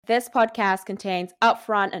This podcast contains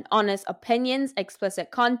upfront and honest opinions,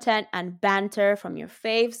 explicit content, and banter from your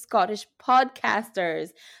fave Scottish podcasters.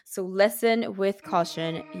 So listen with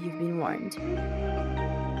caution. You've been warned.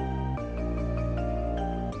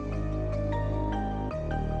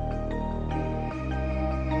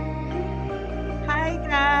 Hi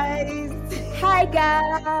guys. Hi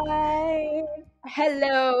guys.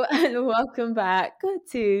 Hello and welcome back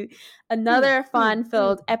to another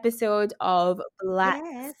fun-filled episode of Black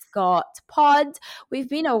Scott Pod. We've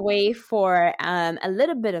been away for a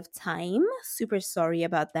little bit of time. Super sorry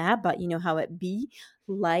about that, but you know how it be.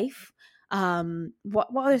 Life. What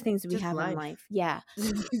other things do we Just have in life. life? Yeah.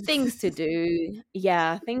 Things to do.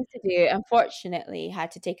 Yeah, things to do. Unfortunately,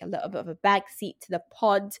 had to take a little bit of a back seat to the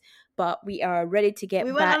pod, but we are ready to get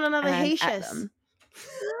We back went on another and at hiatus. them.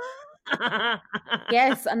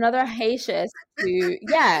 Yes, another hiatus to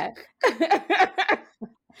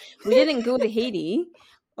we didn't go to Haiti,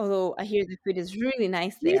 although I hear the food is really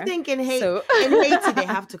nice there. You think in Haiti, So- in Haiti they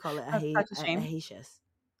have to call it a That's such a shame. hiatus.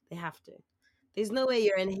 They have to. There's no way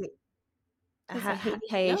you're in Haiti. It's a Haiti No,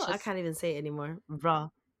 hiatus. I can't even say it anymore. Raw.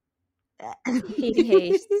 Haiti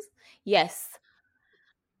hiatus. Yes.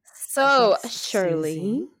 So Thanks, Shirley,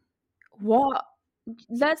 Susie.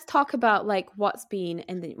 let's talk about like what's been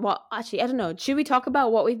in the actually I don't know. Should we talk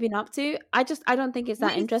about what we've been up to? I don't think it's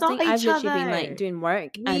that We interesting. saw I've each literally been other. like doing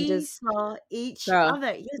work and We just saw each Girl,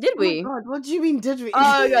 other. Yes, did oh my we? God, what do you mean did we?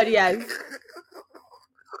 Oh god, yes.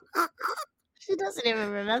 She doesn't even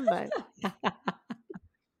remember.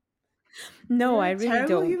 No, You're I a really terrible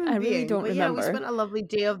don't. human I really being. don't But remember. Yeah, we spent a lovely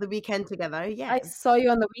day of the weekend together. Yeah. I saw you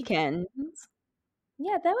on the weekend.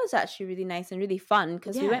 Yeah, that was actually really nice and really fun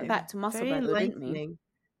because we went back to very Musselburgh, though, didn't we? enlightening.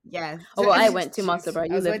 Yeah. Oh, well, I went to Musselburgh.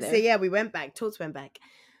 You I was live about to there. say, yeah, we went back. Totes went back.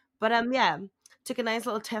 But yeah, took a nice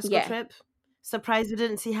little Tesco Yeah. trip. Surprised we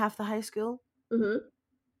didn't see half the high school. Mm-hmm.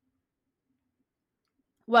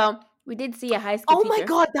 Well, we did see a high school Oh my teacher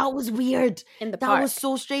God, that was weird. in the That park. was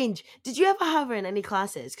so strange. Did you ever have her in any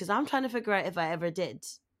classes? Because I'm trying to figure out if I ever did.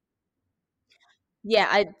 Yeah,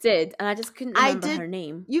 I did, and I just couldn't I remember did- her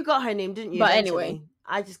name. You got her name, didn't you? But eventually? anyway.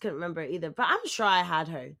 I just couldn't remember it either. But I'm sure I had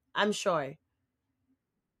her. I'm sure.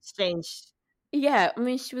 Strange. Yeah, I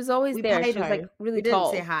mean, she was always We there. paid She was her. like really We didn't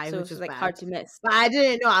tall, say hi, so which it was was like bad. hard to miss. But I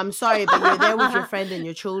didn't know. I'm sorry, but you're there with your friend and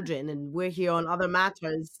your children, and we're here on other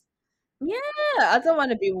matters. Yeah, I don't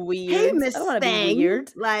want to be weird. Hey, Miss I don't want to be Thing.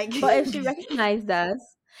 weird. Like, But if she recognized us,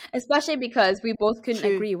 especially because we both couldn't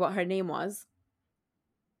True. agree what her name was,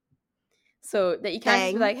 so that you can't just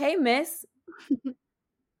be Thing. like, "Hey, miss."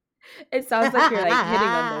 It sounds like you're like hitting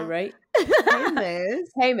on them, right? hey, Miss.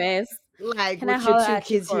 Hey, miss. Like, Can I with your holler two at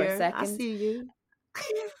you kids for a here, I second? see you.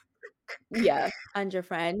 Yeah, and your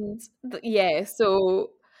friends. Yeah,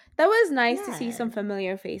 so that was nice to see Yeah. some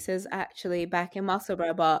familiar faces actually back in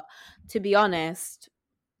Musselburgh, but to be honest,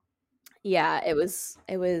 yeah, it was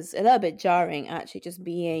a little bit jarring actually just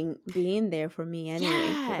being there for me anyway,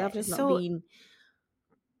 because Yeah, I've just not so- been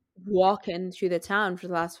walking through the town for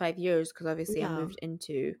the last 5 years because obviously I Yeah. moved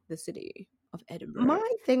into the city of Edinburgh.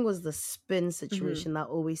 My thing was the spin situation that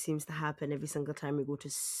always seems to happen every single time we go to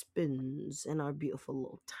spins in our beautiful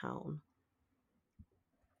little town.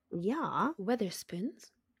 Yeah.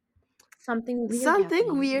 Weatherspoons? Something weird Something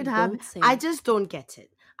happening. weird Don't happened. say. I just don't get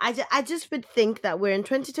it. I just would think that we're in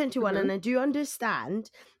 2021 Mhm. and I do understand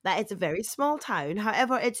that it's a very small town.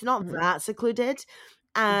 However, it's not Mhm. that secluded.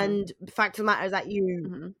 And the fact of the matter is that you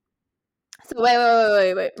Mhm. So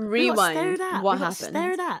wait. we got Rewind. stared at. What We got happened?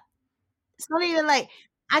 stared at. It's not even like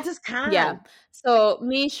I just can't. Yeah. So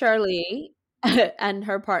me, Shirley, and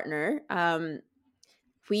her partner,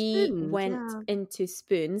 we Spoons, went yeah. into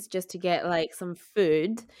Spoons just to get like some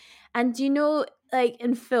food. And you know, like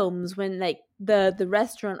in films when like the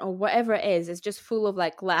restaurant or whatever it is just full of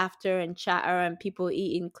like laughter and chatter and people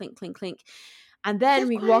eating clink, clink, clink. And then Just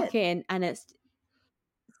we quiet. walk in and it's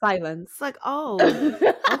silence. It's like, oh,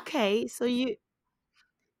 okay, so you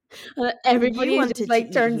Everybody wanted just to like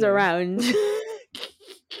eat turns here. around.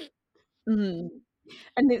 Mhm.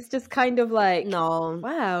 And it's just kind of like, No.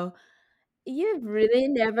 wow, you've really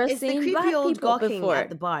never It's the seen creepy black old people gawking before. at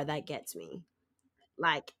the bar that gets me.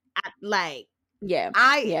 Like, Yeah.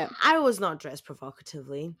 I was not dressed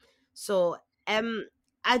provocatively, so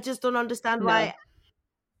I just don't understand No. why.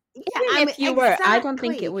 Yeah, Even I mean, if you were, I don't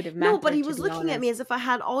think exactly. it would have mattered. No, but he to was be looking at me honest. as if I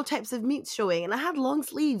had all types of meats showing, and I had long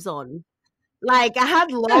sleeves on. Like, I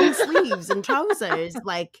had long sleeves and trousers.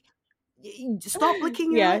 Like, stop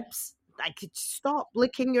licking your Yeah. lips. Like, stop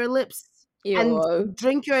licking your lips Ew, and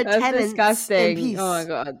drink your that's tenants disgusting. in peace. Oh my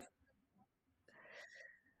god.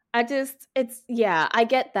 I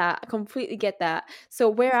get that. I completely get that. So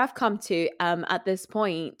where I've come to at this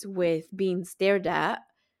point with being stared at,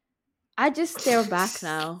 I just stare back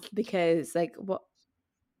now because like what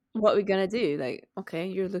are we gonna do? Like, okay,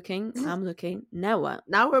 you're looking, I'm looking. Now what?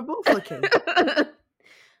 Now we're both looking. Do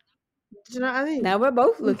you know what I mean? Now we're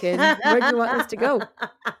both looking. Where do you want this to go?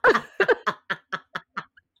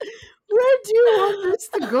 Where do you want this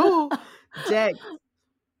to go? Jack.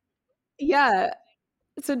 Yeah.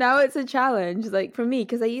 So now it's a challenge, like for me,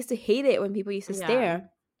 because I used to hate it when people used to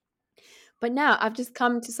stare. But now I've just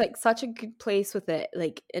come to like such a good place with it,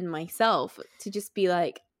 like in myself, to just be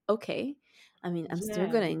like, okay, I mean, I'm still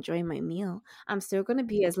going to enjoy my meal. I'm still going to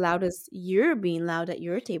be as loud as you're being loud at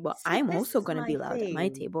your table. I'm also going to be loud at my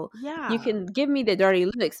table. Yeah. You can give me the dirty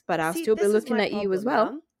looks, but I'll still be looking at you as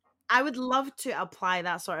well. I would love to apply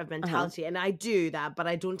that sort of mentality, and I do that, but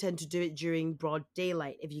I don't tend to do it during broad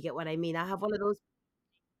daylight, if you get what I mean. I have one of those.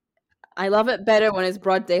 I love it better when it's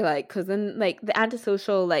broad daylight, because then like the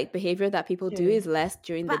antisocial like behavior that people do is less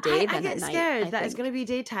during the day than at night. I get scared that it's going to be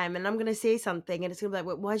daytime and I'm going to say something and it's going to be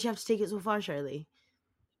like, why'd you have to take it so far, Shirley?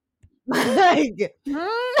 like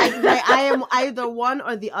I am either one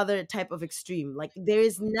or the other type of extreme. Like there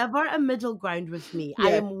is never a middle ground with me.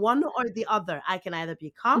 I am one or the other. I can either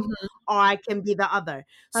be calm or I can be the other.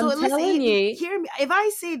 So I'm telling you, hear me. If I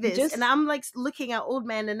say this and I'm like looking at old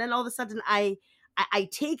men and then all of a sudden I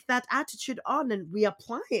take that attitude on and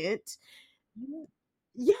reapply it.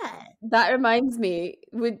 Yeah. That reminds me,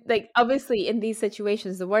 with like obviously in these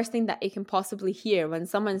situations, the worst thing that you can possibly hear when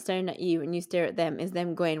someone's staring at you and you stare at them is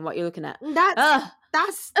them going, "What you're looking at?"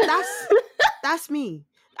 That's me.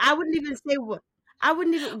 I wouldn't even say what. I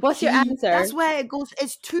wouldn't even. What's your answer? That's where it goes.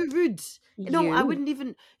 It's too rude. No, I wouldn't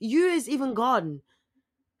even. You is even gone.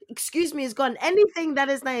 Excuse me, is gone. Anything that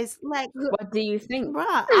is nice, like what do you think,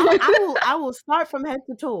 bruh? I will start from head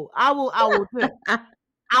to toe. I will do it.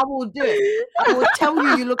 I will do it. I will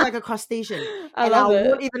tell you look like a crustacean, and I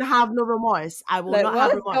won't even have no remorse. I will not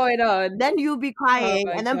have remorse. What's going on? Then you'll be crying,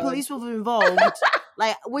 and then police will be involved.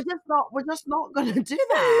 Like we're just not gonna do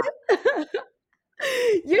that.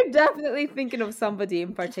 You're definitely thinking of somebody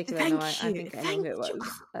in particular. Thank no, you. I think I know who it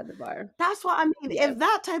was at the bar. That's what I mean. Yeah. If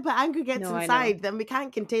that type of anger gets inside, then we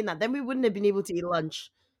can't contain that. Then we wouldn't have been able to eat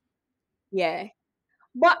lunch. Yeah.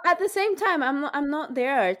 But at the same time, I'm not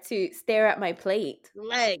there to stare at my plate.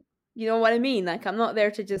 Like, you know what I mean? Like I'm not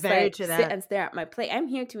there to just like sit and stare at my plate. I'm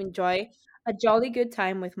here to enjoy a jolly good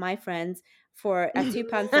time with my friends for a £2.50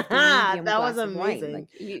 medium that glass was amazing.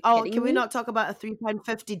 Of wine. Like, can we not talk about a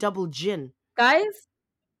 £3.50 double gin? Guys,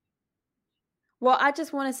 well, I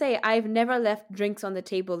just want to say I've never left drinks on the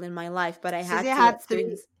table in my life, but I had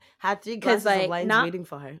three glasses of lines waiting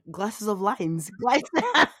for her. Glasses of lines.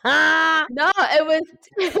 No, it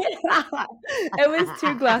was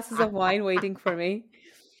 2 glasses of wine waiting for me.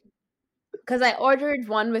 Because I ordered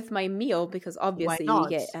one with my meal, because obviously you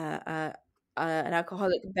get an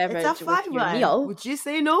alcoholic beverage with your meal. Would you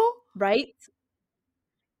say no? Right?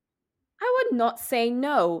 I would not say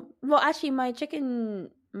no. Well, actually, my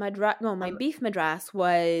beef madras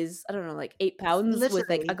was, I don't know, like £8 with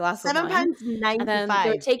like a glass of wine. £7.95. And then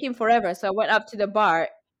they were taking forever, so I went up to the bar.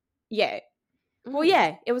 Yeah. Well,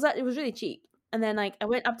 yeah, it was really cheap. And then like I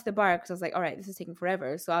went up to the bar because I was like, all right, this is taking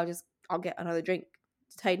forever, so I'll get another drink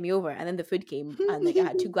to tide me over. And then the food came, and like I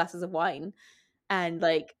had 2 glasses of wine, and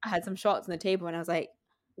like I had some shots on the table, and I was like,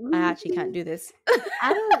 I actually can't do this.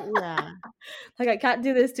 Like I can't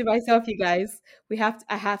do this to myself, you guys. I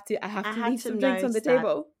have to leave some drinks on the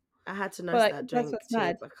table. I had to nurse that drink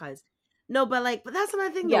too, because but that's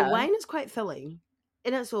another thing though. Wine is quite filling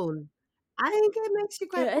in its own. I think it makes you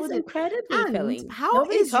quite bloated. It's incredibly filling. How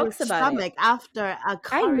is your stomach after a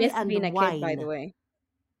curry and being a wine? Kid, by the way.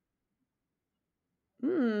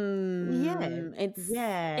 It's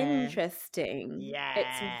interesting. Yeah.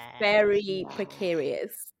 It's very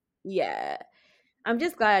precarious. Yeah. I'm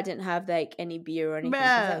just glad I didn't have like any beer or anything, because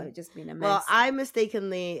that would have just been a mess. Well, I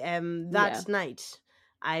mistakenly that night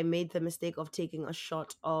I made the mistake of taking a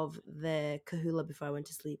shot of the Kahula before I went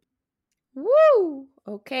to sleep. Woo!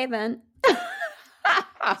 Okay then.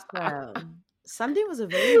 Sunday was a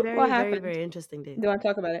very, very, very, very interesting day. Do you want to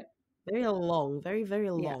talk about it? Very long, very, very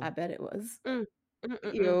long. Yeah, I bet it was.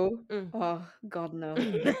 Oh God, no.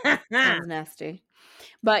 Sounds nasty.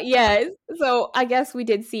 But yeah, so I guess we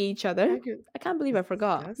did see each other. I can't believe I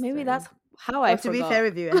forgot. Maybe that's how I forgot. To be fair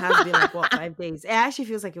with you, it has been like 5 days. It actually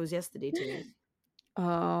feels like it was yesterday to me.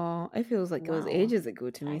 Oh, it feels like it was ages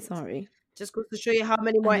ago to me. Sorry. Just goes to show you how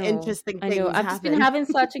many more interesting things I've just been having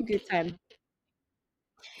such a good time.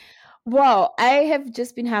 Well, I have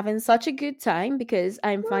just been having such a good time because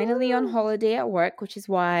I'm finally on holiday at work, which is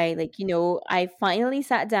why, like, I finally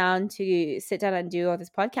sit down and do all this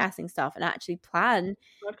podcasting stuff and actually plan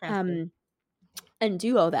and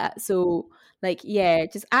do all that. So, like, yeah,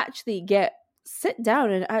 just actually sit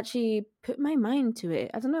down and actually put my mind to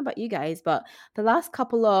it. I don't know about you guys, but the last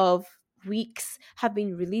couple of weeks have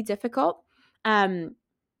been really difficult.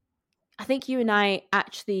 I think you and I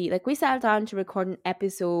actually, like, we sat down to record an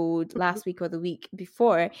episode last week or the week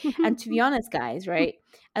before. And to be honest, guys, right,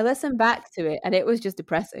 I listened back to it and it was just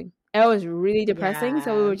depressing. It was really depressing.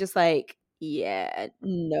 So we were just like, yeah,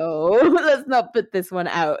 no, let's not put this one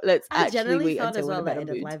out. Let's actually wait until we're in a better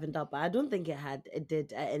mood. Livened up, but I don't think it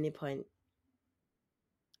did at any point.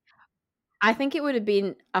 I think it would have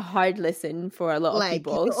been a hard listen for a lot of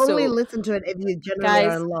people. You only listen to it if you generally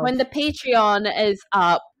are in love. When the Patreon is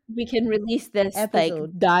up, we can release this like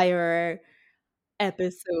dire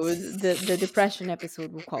episode, the depression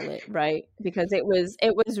episode, we'll call it, right? Because it was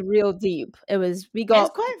real deep. It's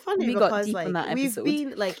quite funny because deep on that episode. We've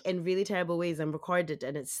been like in really terrible ways and recorded,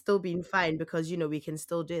 and it's still been fine because we can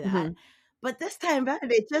still do that. But this time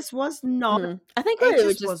around, it just was not. I think it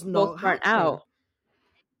was just both burnt out.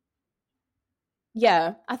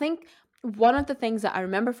 Yeah, I think one of the things that I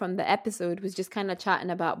remember from the episode was just kind of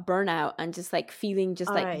chatting about burnout and just like feeling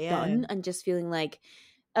just done and just feeling like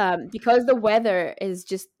because the weather is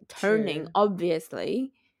just turning,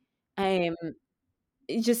 obviously,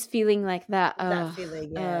 just feeling like that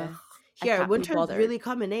feeling, winter's really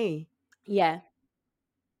coming, eh? Yeah,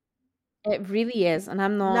 it really is, and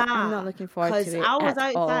I'm not looking forward to it. I was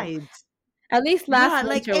outside all. At least last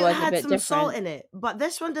winter was a bit different. It had some salt in it, but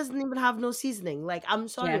this one doesn't even have no seasoning. Like, I'm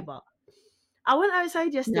sorry, but I went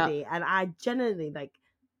outside yesterday and I genuinely, like,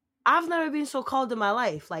 I've never been so cold in my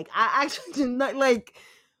life. Like, I actually did not, like...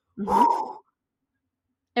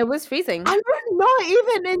 It was freezing. And we're not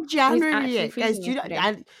even in January yet. Guys, do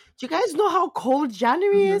you guys know how cold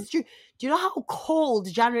January is? Do you know how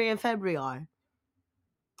cold January and February are?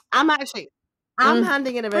 I'm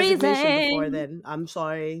handing in a resignation before then. I'm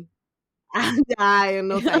sorry.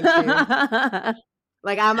 No thank you.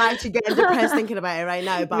 Like, I'm actually getting depressed thinking about it right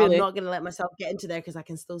now, but really? I'm not going to let myself get into there because I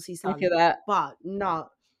can still see something. But no,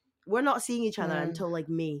 we're not seeing each other until like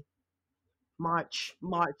May, March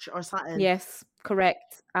or something. Yes,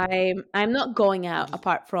 correct. I'm not going out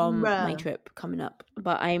apart from my trip coming up,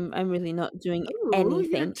 but I'm really not doing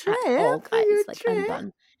anything at all, guys. Like, I'm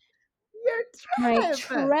done. My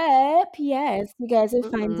trip, yes. You guys will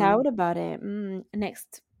find out about it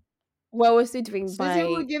next. What was she doing? Susie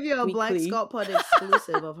will give you a Black Scott Pod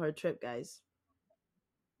exclusive of her trip, guys.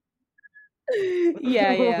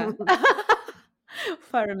 Yeah.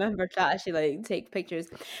 If I remember to actually like take pictures,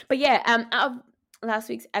 but yeah, out of last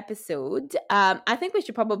week's episode, I think we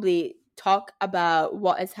should probably talk about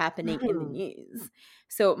what is happening in the news.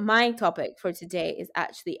 So my topic for today is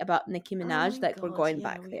actually about Nicki Minaj. We're going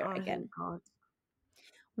back there again.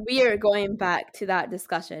 We are going back to that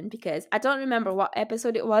discussion because I don't remember what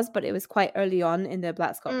episode it was, but it was quite early on in the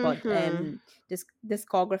Black Scott Pod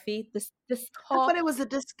discography. I thought it was a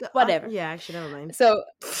disc. Whatever. Yeah, actually, never mind. So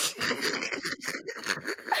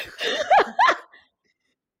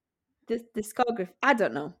this discography, I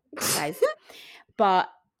don't know, guys, but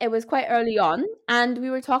it was quite early on, and we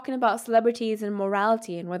were talking about celebrities and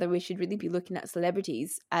morality and whether we should really be looking at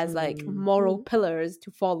celebrities as like moral pillars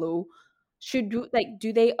to follow. Do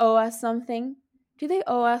they owe us something? Do they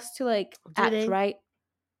owe us to like act right?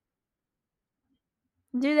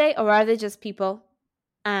 Do they, or are they just people,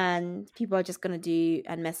 and people are just gonna do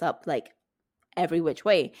and mess up like every which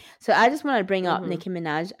way? So I just want to bring up Nicki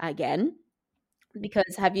Minaj again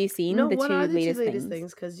because have you seen the two latest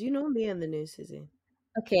things? Because you know me and the news, Susie.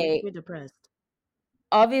 Okay, we're depressed.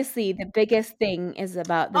 Obviously, the biggest thing is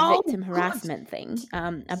about the victim harassment thing.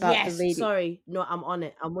 About the lady. Sorry, no, I'm on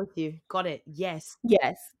it. I'm with you. Got it. Yes.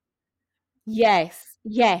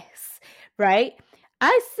 Right.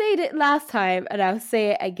 I said it last time, and I'll say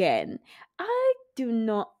it again. I do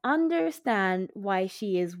not understand why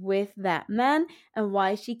she is with that man and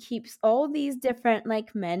why she keeps all these different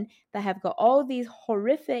like men that have got all these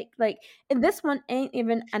horrific and this one ain't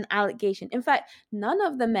even an allegation. In fact, none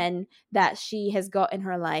of the men that she has got in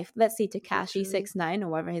her life, let's say Tekashi 6ix9ine or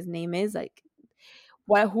whatever his name is,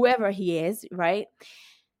 whoever he is, right?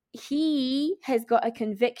 He has got a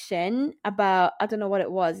conviction about, I don't know what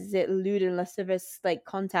it was. Is it lewd and lascivious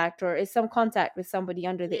contact, or is some contact with somebody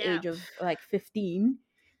under the age of 15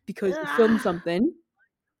 because he filmed something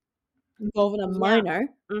involving a minor,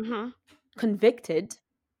 convicted.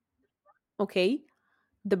 Okay,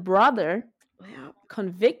 the brother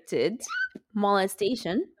convicted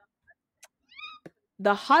molestation.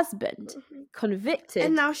 the husband convicted,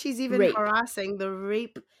 and now she's even rape. harassing the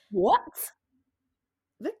rape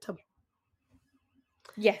victim.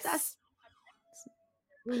 Yes. That's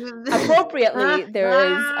appropriately. There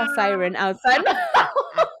is a siren outside.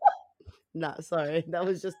 Nah, sorry, that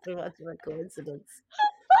was just too much of a coincidence.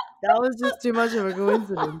 That was just too much of a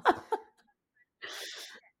coincidence.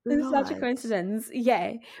 It's such a coincidence.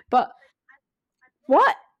 Yeah, but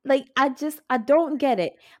what? Like, I don't get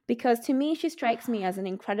it, because to me, she strikes me as an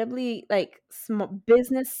incredibly like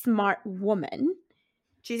business smart woman.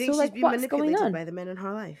 Do you think she's being manipulated by the men in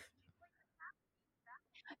her life?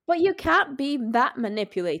 But you can't be that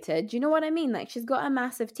manipulated. Do you know what I mean? Like, she's got a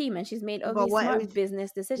massive team and she's made all these smart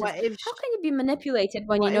business decisions. How can you be manipulated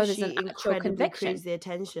when you know there's an actual conviction? Craves the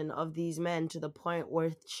attention of these men to the point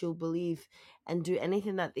where she'll believe and do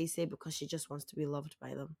anything that they say because she just wants to be loved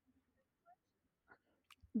by them.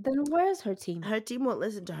 Then where's her team? Her team won't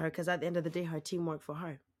listen to her because at the end of the day, her team work for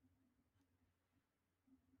her.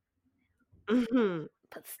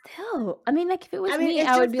 But still, I mean, like, if it was me,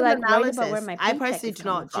 I would be like, worried about where my paycheck I personally do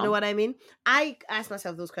not. Do you know what I mean? I ask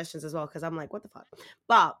myself those questions as well because I'm like, what the fuck?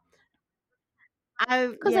 But I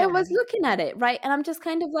was looking at it, right, and I'm just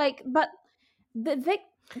kind of like, but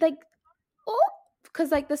because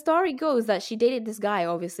like the story goes that she dated this guy,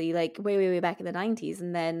 obviously, like way back in the 90s,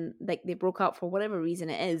 and then like they broke up for whatever reason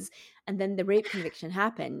it is, and then the rape conviction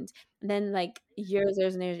happened, and then like years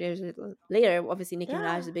later, obviously Nicki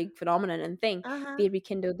Minaj is a big phenomenon and thing. They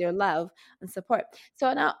rekindled their love and support.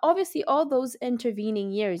 So now, obviously, all those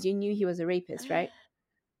intervening years, you knew he was a rapist, right?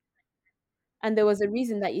 And there was a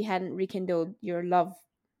reason that you hadn't rekindled your love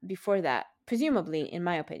before that, presumably, in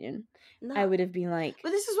my opinion. No. I would have been like...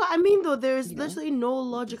 But this is what I mean, though. There is literally no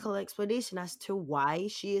logical explanation as to why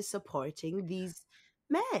she is supporting these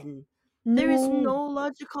men. No. There is no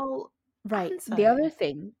logical answer. The other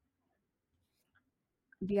thing,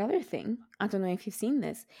 I don't know if you've seen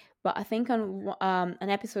this, but I think on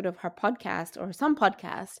an episode of her podcast or some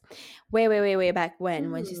podcast, way back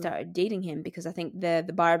when she started dating him, because I think the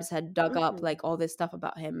Barbs had dug up like all this stuff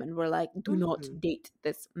about him and were like, do not date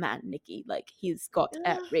this man, Nicki. Like, he's got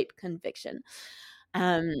a rape conviction.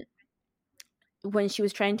 When she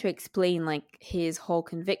was trying to explain like his whole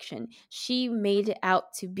conviction, she made it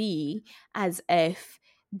out to be as if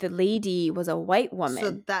the lady was a white woman.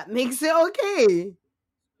 So that makes it okay.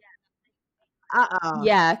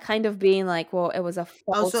 Yeah, kind of being like, well, it was a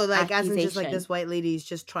false also like accusation. As in just like this white lady is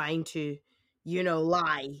just trying to,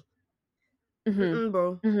 lie.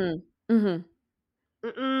 Bro.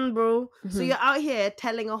 Bro. So you're out here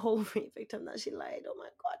telling a whole rape victim that she lied. Oh my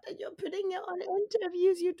god, and you're putting it on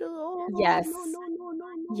interviews. You do. Yes. No.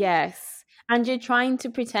 Yes. And you're trying to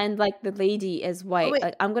pretend like the lady is white.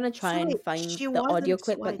 Like, I'm gonna try and find the audio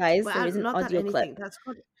clip, but guys, there is an audio clip.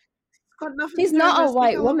 She's not a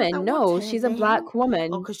white woman. No, she's a black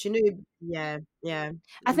woman. Oh, because she knew. Yeah.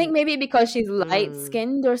 I think maybe because she's light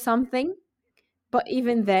skinned or something. But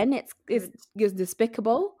even then, it's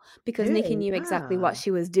despicable, because Nicki knew exactly what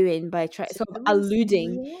she was doing by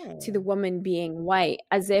alluding to the woman being white,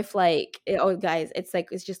 as if like, oh guys,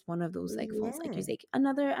 it's just one of those like false accusations,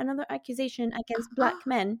 another accusation against black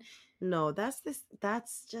men. No, that's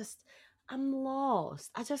just, I'm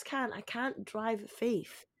lost. I can't drive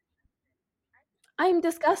faith. I'm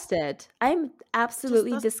disgusted. I'm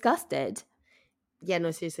absolutely disgusted. Yeah,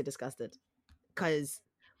 no, seriously disgusted. Because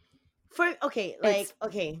okay.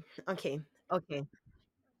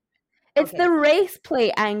 It's the race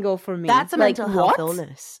play angle for me. That's a mental health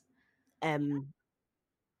illness.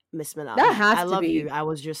 Miss Minaj, that has I love you. I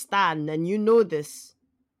was your stan, and you know this,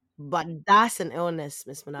 but that's an illness,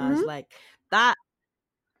 Miss Minaj. Like that.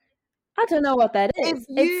 I don't know what that is.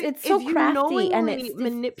 It's so crafty and it's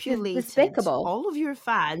manipulated despicable. All of your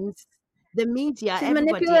fans, the media,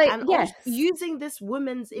 everybody, and also using this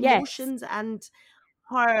woman's emotions and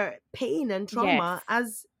her pain and trauma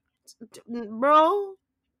as, bro.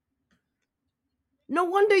 No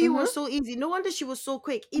wonder you were so easy. No wonder she was so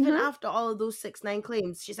quick. Even after all of those 6ix9ine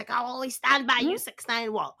claims, she's like, "I'll always stand by you,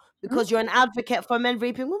 6ix9ine." What? Because you're an advocate for men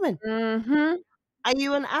raping women. Are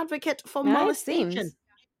you an advocate for molestation?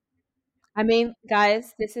 I mean,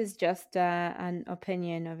 guys, this is just an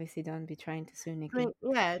opinion. Obviously, don't be trying to sue Nicki.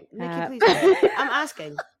 Nicki, please. I'm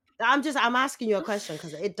asking. I'm asking you a question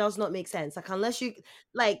because it does not make sense. Like, unless you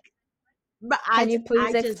like. Can you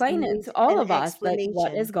please explain it to all of us? Like,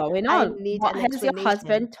 what is going on? What has your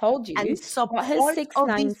husband told you? What has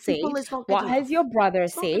 6ix9ine said? What has your brother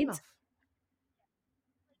said?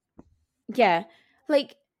 Yeah,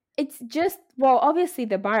 like, it's just, well, obviously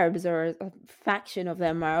the Barbs, or a faction of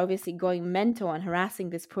them, are obviously going mental and harassing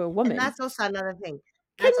this poor woman. And that's also another thing.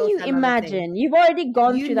 Can you imagine? You've already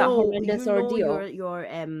gone through that horrendous ordeal. Your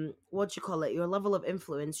what you call it, your level of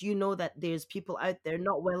influence. You know that there's people out there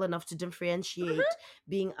not well enough to differentiate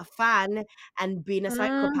being a fan and being a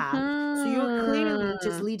psychopath. So you're clearly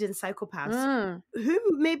just leading psychopaths who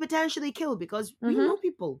may potentially kill, because we know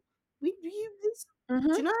people. Do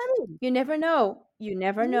you know what I mean? You never know. You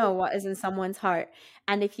never know what is in someone's heart.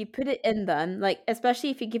 And if you put it in them, like,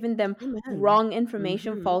 especially if you're giving them wrong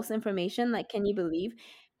information, false information, like, can you believe?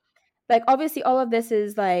 Like, obviously all of this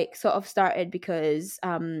is like sort of started because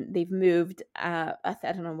they've moved I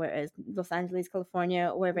don't know where it is, Los Angeles,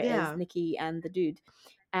 California, wherever it is, Nikki and the dude.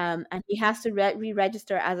 And he has to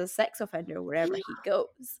re-register as a sex offender wherever he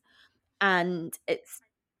goes. And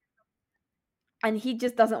he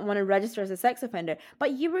just doesn't want to register as a sex offender.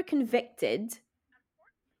 But you were convicted.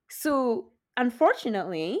 So,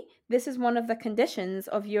 unfortunately, this is one of the conditions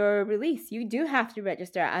of your release. You do have to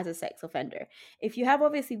register as a sex offender. If you have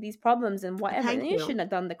obviously these problems and whatever, then you shouldn't have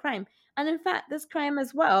done the crime. And in fact, this crime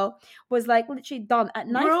as well was like literally done at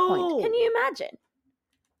knife point. Can you imagine?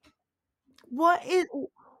 What?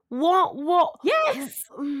 Yes.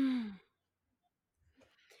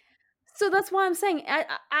 So that's why I'm saying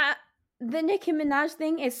the Nicki Minaj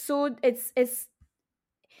thing is so it's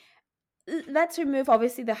let's remove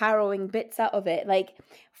obviously the harrowing bits out of it. Like,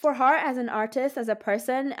 for her as an artist, as a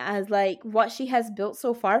person, as like what she has built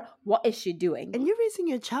so far, what is she doing? And you're raising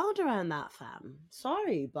your child around that, fam.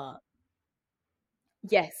 Sorry, but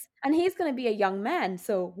yes, and he's gonna be a young man.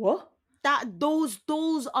 So what? Those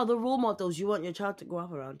are the role models you want your child to grow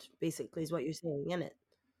up around. Basically, is what you're saying, isn't it?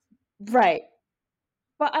 Right.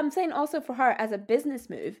 But I'm saying also for her as a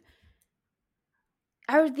business move,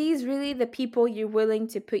 are these really the people you're willing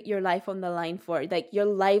to put your life on the line for? Like, your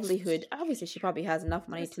livelihood. Obviously, she probably has enough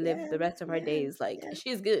money to live the rest of her days. Like,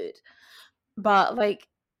 she's good. But, like,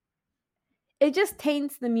 it just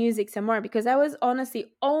taints the music some more, because I was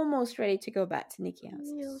honestly almost ready to go back to Nicki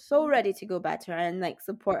House. So ready to go back to her and, like,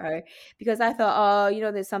 support her. Because I thought, oh, you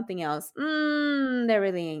know, there's something else. There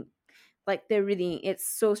really ain't. Like, it's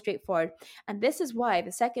so straightforward. And this is why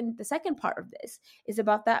the second part of this is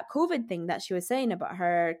about that COVID thing that she was saying about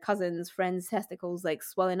her cousin's friend's testicles like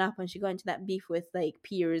swelling up when she got into that beef with like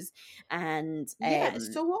Piers and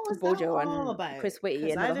so what was Bojo that all and about? Chris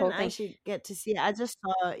Whitty and I the whole didn't thing. actually get to see it. I just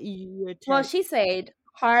saw you. Well, she said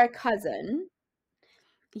her cousin.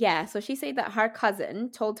 Yeah, so she said that her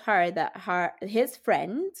cousin told her that his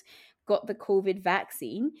friend got the COVID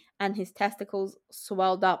vaccine and his testicles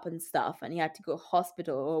swelled up and stuff, and he had to go to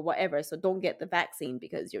hospital or whatever. So don't get the vaccine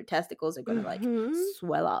because your testicles are gonna like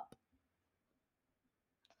swell up.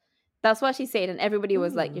 That's what she said, and everybody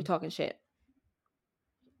was like, "You're talking shit."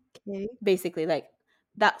 Okay. Basically, like,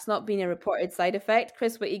 that's not been a reported side effect.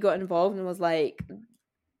 Chris Whitty got involved and was like,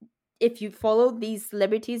 "If you follow these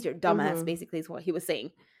celebrities, you're dumbass." Basically, is what he was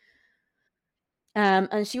saying.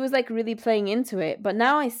 And she was like really playing into it, but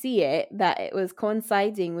now I see it that it was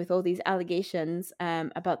coinciding with all these allegations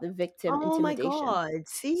about the victim intimidation. Oh my god!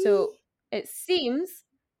 See, so it seems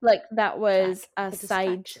like that was a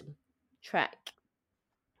side track,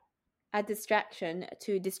 a distraction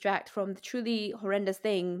to distract from the truly horrendous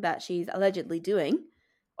thing that she's allegedly doing,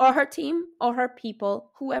 or her team, or her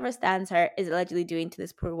people, whoever stands her, is allegedly doing to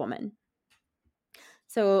this poor woman.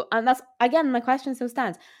 So, and that's again my question still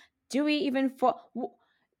stands. Do we even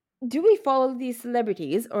follow these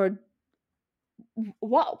celebrities, or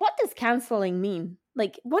what does canceling mean?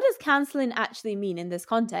 Like, what does canceling actually mean in this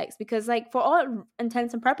context? Because, like, for all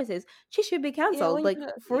intents and purposes, she should be cancelled, like,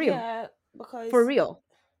 for real. Yeah, because for real.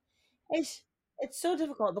 It's so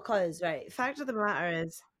difficult because, right, fact of the matter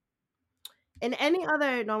is, in any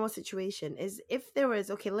other normal situation, is if there was,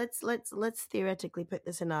 okay, let's theoretically put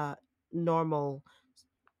this in a normal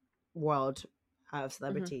world of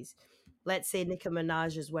celebrities. Let's say Nicki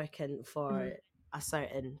Minaj is working for a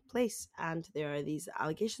certain place and there are these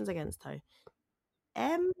allegations against her.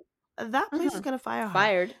 That place is going to fire her.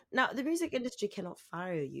 Fired. Now, the music industry cannot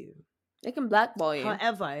fire you. They can blackball you.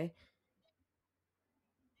 However,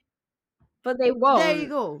 but they won't. There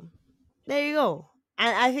you go.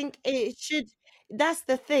 And I think it should. That's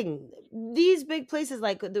the thing. These big places,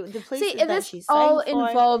 like the places that she's all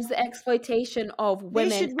involves the exploitation of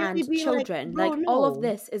women and children. Like, all of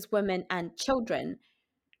this is women and children.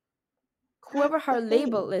 Whoever her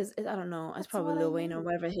label is, I don't know. It's probably Lil Wayne or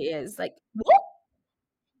whatever he is. Like, what?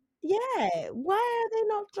 Yeah. Why are they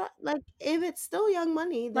not like? If it's still Young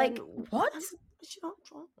Money, then like what? She not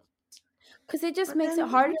dropped. Because it just makes it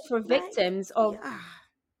harder for victims of. Yeah.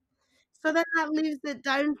 So then that leaves it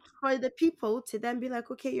down for the people to then be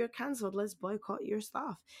like, okay, you're cancelled. Let's boycott your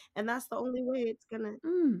stuff. And that's the only way it's going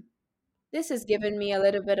to... This has given me a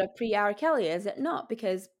little bit of pre-R. Kelly, is it not?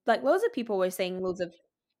 Because like loads of people were saying loads of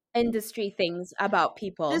industry things about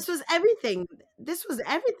people. This was everything. This was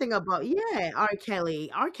everything about R.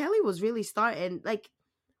 Kelly. R. Kelly was really starting like,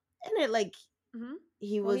 and it like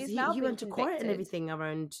he went to court and everything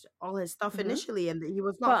around all his stuff initially, and he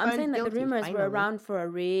was not. But I'm saying that the rumors were around for a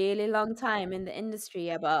really long time in the industry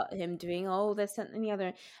about him doing all this and the other,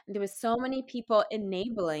 and there was so many people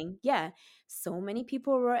enabling. Yeah, so many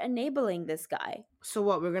people were enabling this guy. So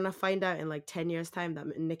what? We're gonna find out in like 10 years' time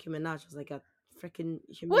that Nicki Minaj was like a freaking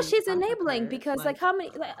human. Well, she's enabling because like how many?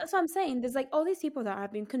 Like, that's what I'm saying. There's like all these people that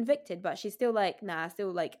have been convicted, but she's still like, nah,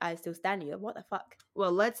 I still stand you. What the fuck?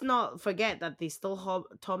 Well, let's not forget that they still have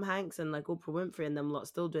Tom Hanks and like Oprah Winfrey and them lot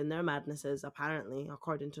still doing their madnesses, apparently,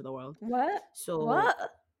 according to the world. What? So what?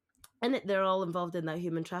 And they're all involved in that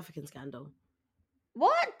human trafficking scandal.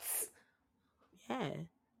 What? Yeah.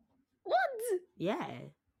 What? Yeah.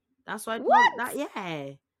 That's why. What?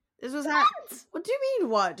 Yeah. This was what do you mean?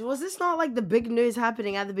 What was this? Not like the big news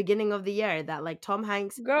happening at the beginning of the year that like Tom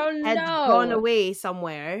Hanks had gone away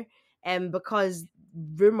somewhere, and because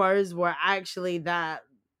rumors were actually that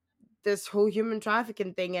this whole human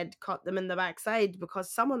trafficking thing had caught them in the backside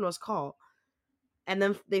because someone was caught, and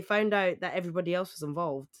then they found out that everybody else was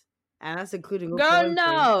involved, and that's including Girl,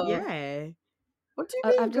 no. Yeah. What do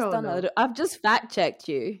you mean? I've just fact checked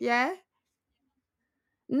you. Yeah.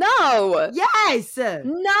 No. Yes.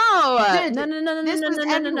 No. Dude,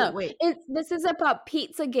 no. Wait. This is about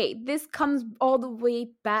Pizzagate. This comes all the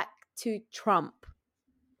way back to Trump.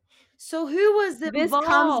 So who was involved? This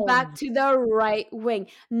comes back to the right wing.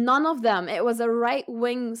 None of them. It was a right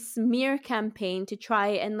wing smear campaign to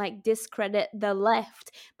try and like discredit the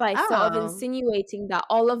left by sort of insinuating that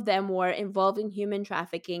all of them were involved in human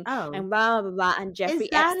trafficking and blah blah blah and Jeffrey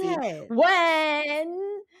Epstein.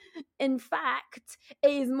 When in fact, it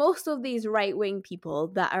is most of these right-wing people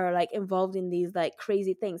that are like involved in these like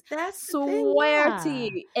crazy things. Swear to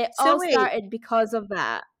you, it all started because of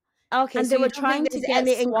that. Okay, and so they were trying to get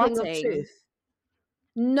swatting.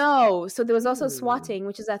 No, so there was also swatting,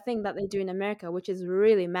 which is a thing that they do in America, which is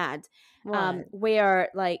really mad. Where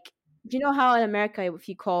like, do you know how in America, if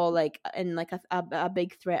you call like in like a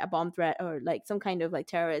big threat, a bomb threat, or like some kind of like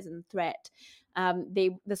terrorism threat,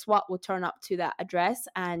 the SWAT will turn up to that address,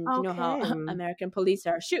 and you know how American police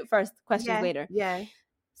are shoot first, questions later. Yeah.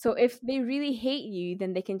 So if they really hate you,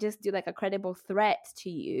 then they can just do like a credible threat to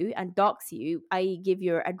you and dox you, i.e. give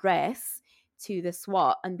your address to the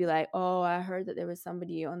SWAT and be like, oh, I heard that there was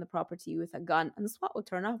somebody on the property with a gun, and the SWAT will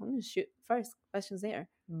turn up. I'm gonna shoot first, questions later.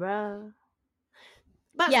 Bruh.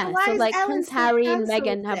 But yeah, so like Prince Harry and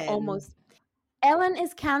Meghan have almost... Ellen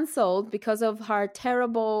is cancelled because of her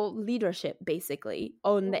terrible leadership, basically,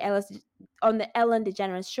 on the Ellen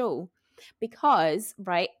DeGeneres show. Because,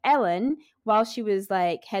 right, Ellen, while she was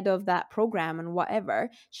like head of that program and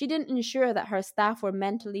whatever, she didn't ensure that her staff were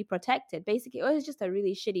mentally protected. Basically, it was just a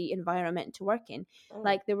really shitty environment to work in.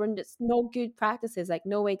 Like there were just no good practices, like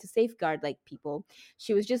no way to safeguard like people.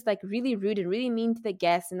 She was just like really rude and really mean to the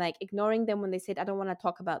guests and like ignoring them when they said, I don't want to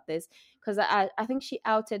talk about this. Because I think she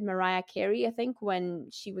outed Mariah Carey, I think, when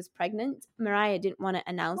she was pregnant. Mariah didn't want to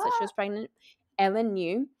announce that she was pregnant. Ellen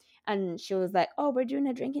knew. And she was like, oh, we're doing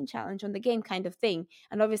a drinking challenge on the game kind of thing.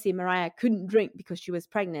 And obviously Mariah couldn't drink because she was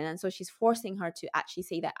pregnant. And so she's forcing her to actually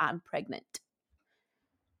say that I'm pregnant.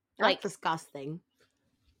 That's like disgusting.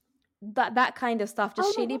 That kind of stuff,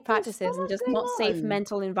 just shady practices and just not safe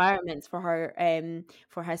mental environments for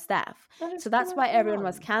her staff. So that's why everyone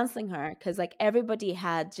was cancelling her, because like everybody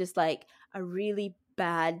had just like a really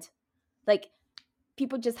bad, like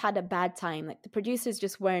people just had a bad time. Like the producers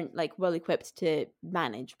just weren't like well equipped to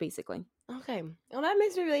manage, basically. Okay, well that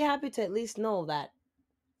makes me really happy to at least know that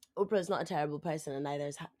Oprah is not a terrible person, and neither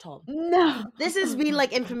is Tom. No, this has been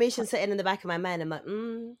like information sitting in the back of my mind. I'm like,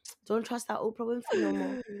 don't trust that Oprah Winfrey no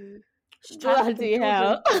more. Bloody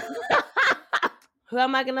hell. Who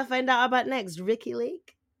am I gonna find out about next? Ricky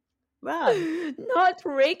Lake? Right. Not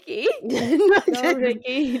Ricky. Not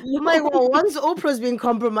Ricky. No. I'm like, well, once Oprah's been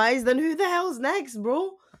compromised, then who the hell's next,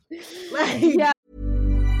 bro? Like, yeah.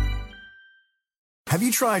 Have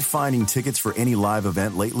you tried finding tickets for any live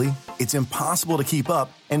event lately? It's impossible to keep up,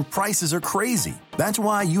 and prices are crazy. That's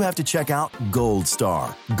why you have to check out Gold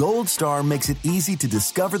Star. Gold Star makes it easy to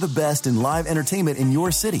discover the best in live entertainment in your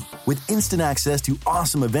city, with instant access to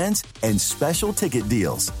awesome events and special ticket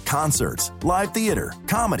deals, concerts, live theater,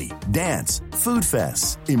 comedy, dance, food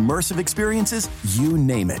fests, immersive experiences, you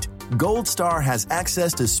name it. Gold Star has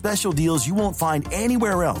access to special deals you won't find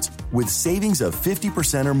anywhere else with savings of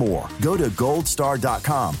 50% or more. Go to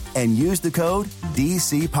goldstar.com and use the code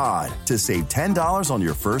DCPOD to save $10 on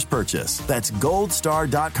your first purchase. That's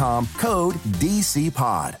goldstar.com, code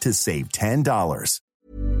DCPOD to save $10.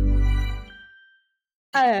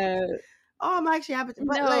 I'm actually happy to,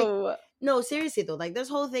 but no, seriously though, like this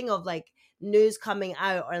whole thing of like news coming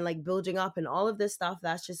out or like building up and all of this stuff,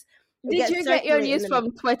 that's just... Did you get your news from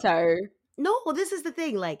Twitter? No, this is the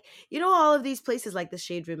thing. Like, you know, all of these places like the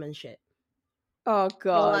Shade Room and shit. Oh,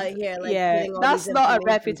 God. Here, like, yeah, that's not a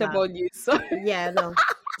reputable news. So. Yeah, no.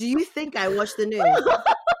 Do you think I watched the news?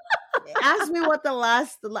 Ask me what the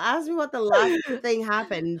last thing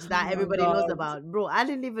happened that everybody knows about. Bro, I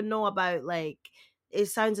didn't even know about, like, it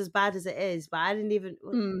sounds as bad as it is, but I didn't even...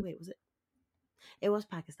 Wait, was it? It was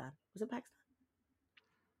Pakistan. Was it Pakistan?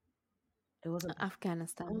 It wasn't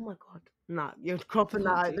Afghanistan. Oh my God. Nah, you're cropping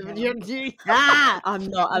that out. I'm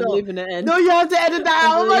not. I'm leaving it in. No, you have to edit that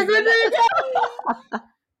out. Oh my goodness.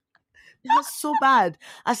 That's so bad.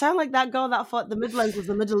 I sound like that girl that thought the Midlands was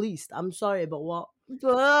the Middle East. I'm sorry, but what?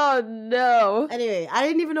 Oh, no. Anyway, I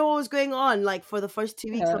didn't even know what was going on, like, for the first 2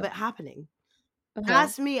 weeks of it happening.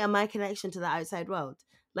 That's me and my connection to the outside world.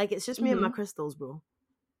 Like, it's just me and my crystals, bro.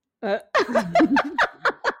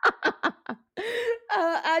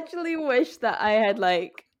 I actually wish that I had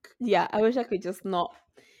I wish I could just not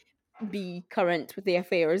be current with the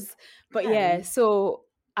affairs. But so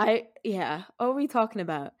what are we talking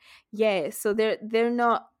about? Yeah, so they're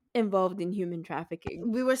not involved in human trafficking.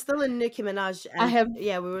 We were still in Nicki Minaj.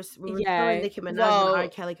 We were still in Nicki Minaj and R.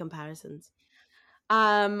 Kelly comparisons.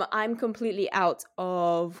 I'm completely out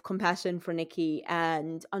of compassion for Nicki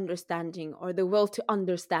and understanding or the will to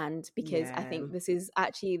understand because I think this is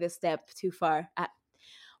actually the step too far.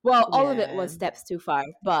 All of it was steps too far,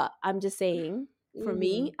 but I'm just saying, for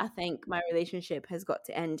me, I think my relationship has got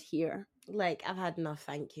to end here. Like, I've had enough,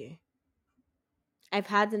 thank you. I've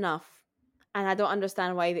had enough, and I don't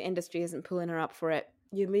understand why the industry isn't pulling her up for it.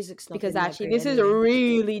 Your music's not because actually this is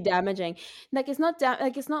really damaging. Like, it's not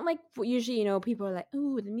it's not like usually, you know, people are like,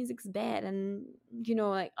 oh, the music's bad, and you know,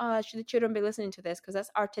 like, oh, should the children be listening to this because that's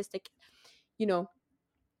artistic, you know,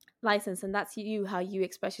 license, and that's how you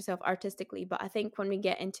express yourself artistically. But I think when we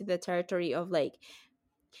get into the territory of like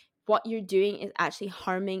what you're doing is actually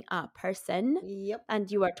harming a person,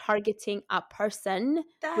 and you are targeting a person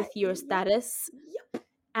with your status,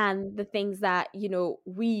 and the things that, you know,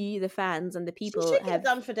 we the fans and the people she should have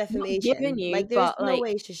done for defamation. Given you, like, there's no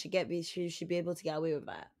way she should be able to get away with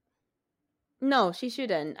that. No, she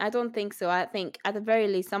shouldn't. I don't think so. I think at the very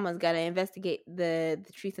least someone's got to investigate the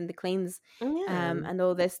truth and the claims and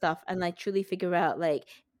all this stuff and like truly figure out like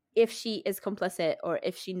if she is complicit or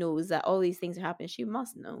if she knows that all these things are happening. She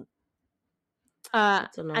must know.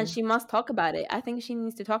 And she must talk about it. I think she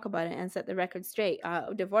needs to talk about it and set the record straight.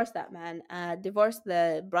 Divorce that man. Divorce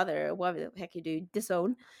the brother. Whatever the heck you do.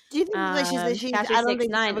 Disown. Do you think that she's I don't think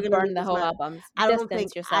she's ever going to burn the whole album. I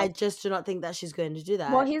just do not think that she's going to do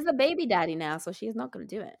that. Well, he's the baby daddy now, so she's not going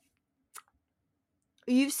to do it.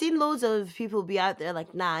 You've seen loads of people be out there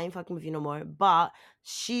like, nah, I ain't fucking with you no more. But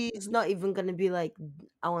she's not even going to be like,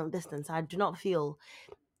 I want distance. I do not feel...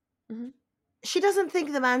 She doesn't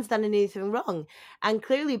think the man's done anything wrong. And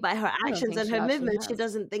clearly by her actions and her movements, she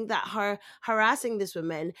doesn't think that her harassing this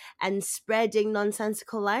woman and spreading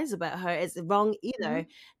nonsensical lies about her is wrong either.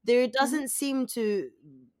 There doesn't seem to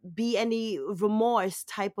be any remorse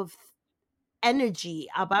type of energy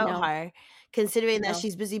about her, considering that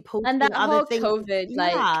she's busy posting and that other whole things.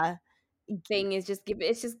 COVID thing is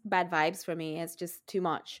it's just bad vibes for me. It's just too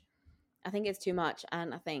much. I think it's too much,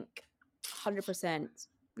 and I think 100%.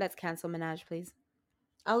 Let's cancel Minaj, please.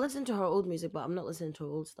 I'll listen to her old music, but I'm not listening to her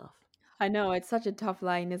old stuff. I know, it's such a tough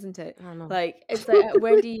line, isn't it? I know. Like, it's like,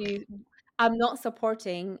 where do you... I'm not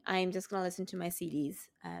supporting. I'm just going to listen to my CDs.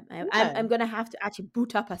 I'm going to have to actually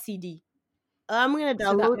boot up a CD. I'm going to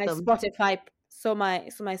download them. So my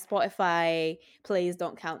Spotify plays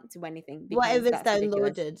don't count to anything. What if it's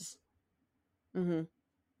downloaded?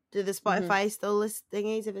 Do the Spotify still list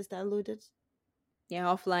thingies if it's downloaded? Yeah,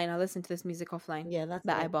 offline. I listen to this music offline. Yeah, that's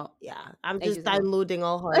that I bought. Yeah, I'm just downloading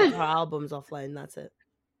all her albums offline. That's it.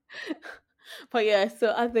 But yeah,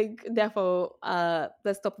 so I think therefore,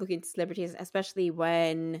 let's stop looking to celebrities, especially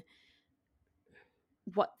when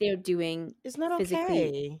what they're doing is not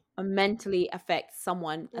physically or mentally affects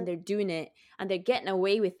someone, and they're doing it and they're getting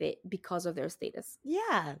away with it because of their status.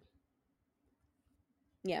 Yeah.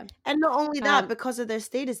 Yeah. And not only that, because of their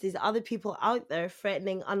status, there's other people out there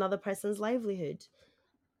threatening another person's livelihood.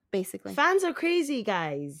 Basically. Fans are crazy,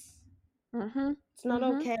 guys. It's not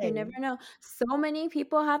okay. You never know. So many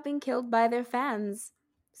people have been killed by their fans.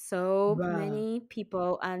 So many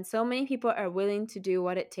people, and so many people are willing to do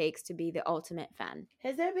what it takes to be the ultimate fan.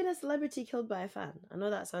 Has there been a celebrity killed by a fan? I know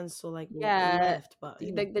that sounds so like left, but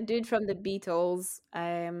the dude from the Beatles,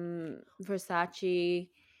 Versace,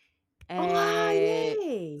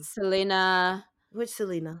 Selena. Which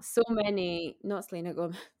Selena? So many, not Selena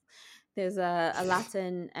Gomez. There's a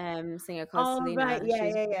Latin singer called Selena. Right.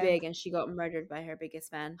 She's big, and she got murdered by her biggest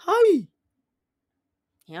fan. Hi.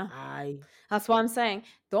 Yeah. Aye. That's what I'm saying.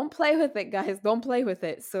 Don't play with it, guys. Don't play with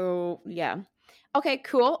it. So yeah. Okay,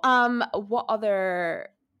 cool. What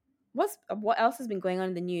else has been going on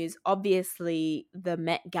in the news? Obviously, the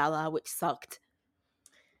Met Gala, which sucked.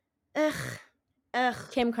 Ugh.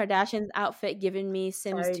 Kim Kardashian's outfit giving me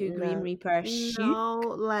Sims 2 Grim Reaper. No,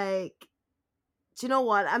 like, do you know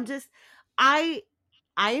what? I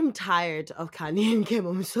am tired of Kanye and Kim.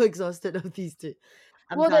 I'm so exhausted of these two.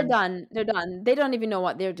 They're done. They're done. They don't even know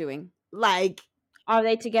what they're doing. Like, are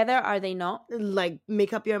they together? Are they not? Like,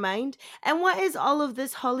 make up your mind. And what is all of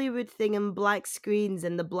this Hollywood thing and black screens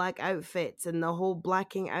and the black outfits and the whole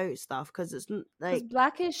blacking out stuff? Because it's like,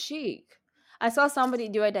 black is chic. I saw somebody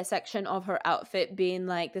do a dissection of her outfit being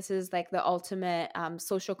like, this is like the ultimate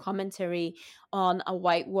social commentary on a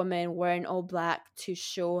white woman wearing all black to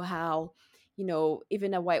show how, you know,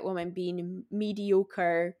 even a white woman being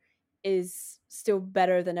mediocre is still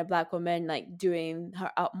better than a black woman, like doing her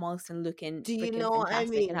utmost and looking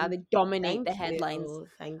fantastic, and how they dominate the headlines.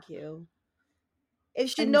 Thank you. If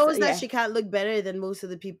she knows that she can't look better than most of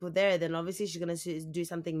the people there, then obviously she's going to do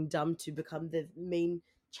something dumb to become the main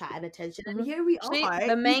chat and attention. And here we are.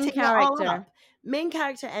 The main character. Main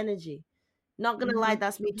character energy. Not going to lie,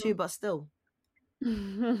 that's me too, but still.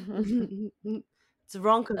 It's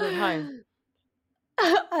wrong because of her.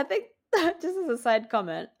 I think, just as a side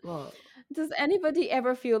comment, what? Does anybody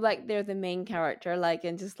ever feel like they're the main character, like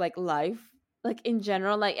in just like life, like in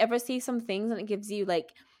general, like ever see some things and it gives you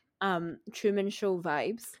like Truman Show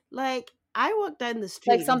vibes? Like, I walk down the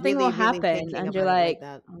street, like something will happen and you're like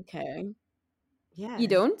okay, yeah. You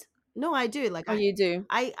don't? No, I do. Like, you do.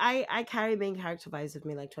 I carry main character vibes with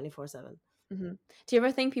me like 24/7. Do you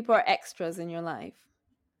ever think people are extras in your life?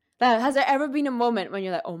 Has there ever been a moment when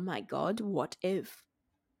you're like, oh my god, what if?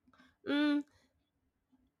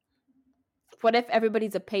 What if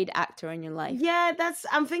everybody's a paid actor in your life? Yeah,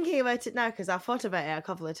 I'm thinking about it now because I've thought about it a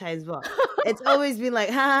couple of times, but it's always been like,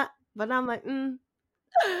 but I'm like,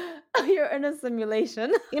 You're in a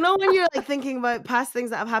simulation. You know, when you're like thinking about past things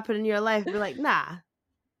that have happened in your life, you're like, nah.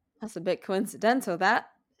 That's a bit coincidental, that.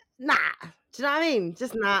 Nah. Do you know what I mean?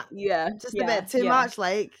 Just not. Yeah. Just a bit too much,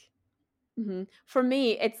 like. For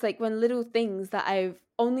me, it's like when little things that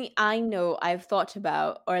I know I've thought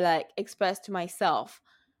about or like expressed to myself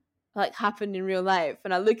like happened in real life,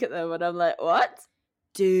 and I look at them and I'm like, what?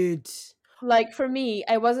 Dude. Like for me,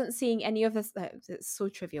 I wasn't seeing any of this. It's so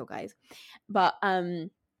trivial, guys. But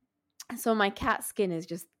so my cat's skin is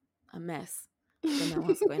just a mess. I don't know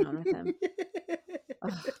what's going on with him.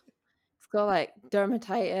 It's got like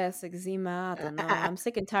dermatitis, eczema. I don't know. I'm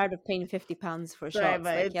sick and tired of paying £50 for shots.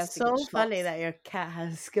 But it's so funny that your cat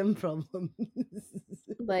has skin problems.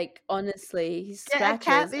 Like honestly, he scratches. A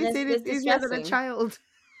cat is easier than a child.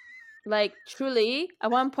 Like truly, at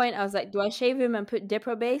one point I was like, do I shave him and put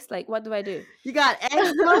Dipro base? Like, what do I do? You got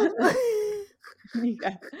eczema?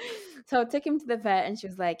 Yeah. So I took him to the vet and she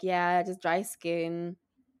was like, yeah, just dry skin.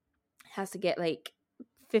 Has to get like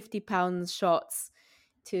 £50 shots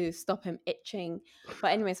to stop him itching.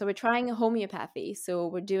 But anyway, so we're trying a homeopathy. So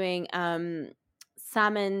we're doing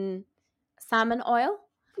salmon oil.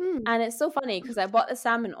 And it's so funny because I bought the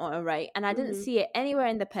salmon oil, right? And I didn't see it anywhere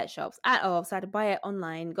in the pet shops at all. So I had to buy it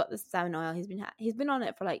online, got the salmon oil. He's been on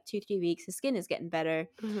it for like 2-3 weeks. His skin is getting better.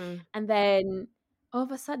 And then all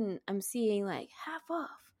of a sudden I'm seeing like half off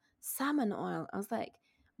salmon oil. I was like,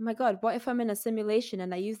 oh my God, what if I'm in a simulation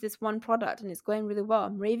and I use this one product and it's going really well?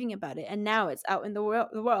 I'm raving about it. And now it's out in the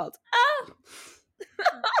world.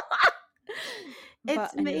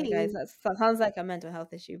 It's anyway, me. Guys, that sounds like a mental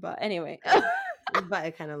health issue. But anyway. But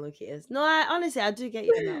it kind of look it is. No, honestly, I do get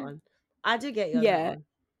you on that one. I do get you on that one.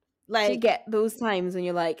 Like, you get those times when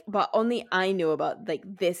you're like, but only I know about like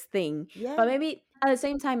this thing. Yeah. But maybe at the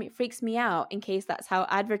same time, it freaks me out in case that's how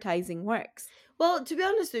advertising works. Well, to be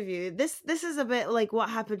honest with you, this is a bit like what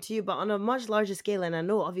happened to you, but on a much larger scale. And I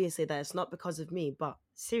know obviously that it's not because of me, but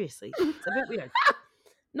seriously, it's a bit weird.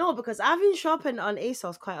 No, because I've been shopping on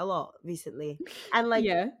ASOS quite a lot recently. And like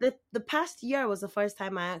the past year was the first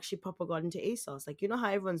time I actually proper got into ASOS. Like, you know how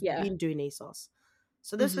everyone's been doing ASOS.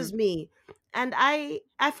 So this was me. And I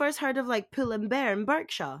first heard of like Pull & Bear in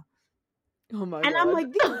Berkshire. Oh my And God. I'm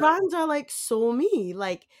like, these brands are like so me.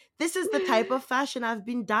 Like, this is the type of fashion I've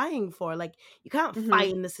been dying for. Like, you can't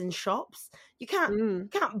find this in shops. You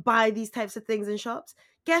can't buy these types of things in shops.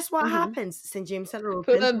 Guess what happens? St. James Centre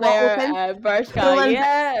opens. Pull&Bear, Bershka,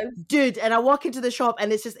 yes. Dude, and I walk into the shop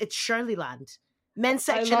and it's Shirleyland. Men's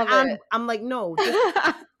section, and I'm like, no,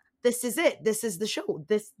 this is it. This is the show.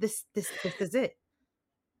 This is it.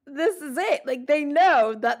 This is it. Like, they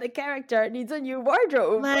know that the character needs a new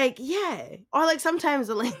wardrobe. Like, yeah. Or like sometimes,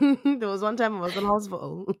 like, there was one time I was in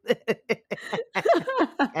hospital.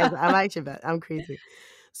 I'm crazy.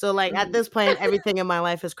 So like at this point, everything in my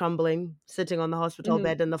life is crumbling, sitting on the hospital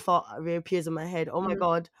bed, and the thought reappears in my head, oh my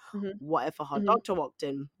God, what if a hot doctor walked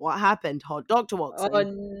in? What happened? Hot doctor walks in. Oh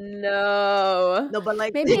no. No, but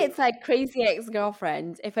like maybe it's like Crazy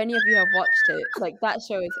Ex-Girlfriend. If any of you have watched it, like that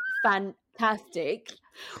show is fantastic.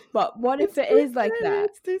 But what if it is like that?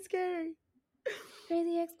 It's too scary.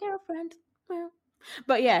 Crazy Ex-Girlfriend. Well.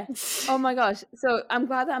 But yeah, oh my gosh. So I'm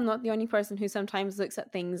glad that I'm not the only person who sometimes looks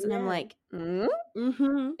at things and I'm like,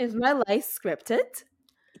 is my life scripted?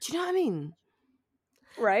 Do you know what I mean?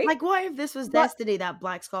 Right? Like, what if this was destiny that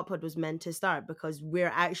Black Scott Pod was meant to start because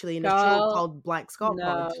we're actually in a show called Black Scott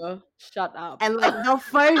Pod? No, shut up. And like the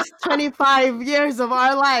first 25 years of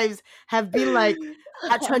our lives have been like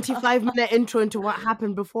a 25-minute intro into what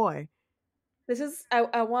happened before. This is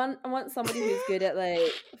I want somebody who's good at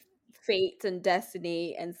like fate and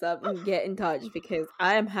destiny and stuff and get in touch because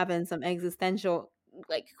I am having some existential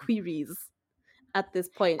like queries at this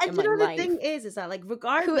point in my life. And the thing is that like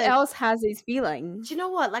regardless, who else has these feelings? Do you know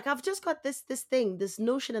what? Like I've just got this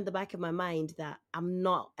notion in the back of my mind that I'm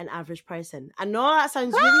not an average person. I know that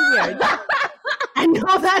sounds really weird. I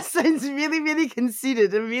know that sounds really, really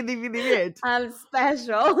conceited and really, really weird. I'm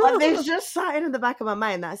special. But there's just something in the back of my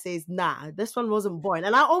mind that says, nah, this one wasn't born.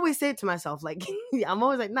 And I always say it to myself, like, I'm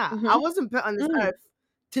always like, nah, I wasn't put on this earth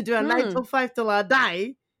to do a 9 to 5 till I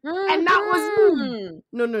die. And that was me.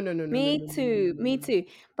 No. Me too.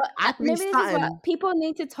 But maybe this is what people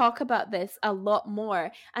need to talk about this a lot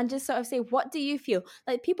more and just sort of say, what do you feel?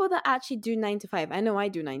 Like people that actually do 9 to 5. I know I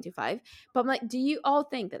do 9 to 5, but I'm like, do you all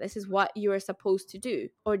think that this is what you are supposed to do?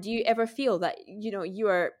 Or do you ever feel that, you know, you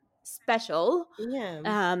are special?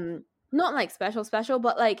 Yeah. Not like special,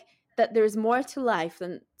 but like that there's more to life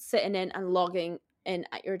than sitting in and logging in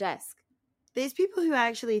at your desk. There's people who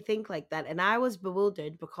actually think like that, and I was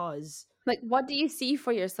bewildered because... Like, what do you see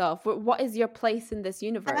for yourself? What is your place in this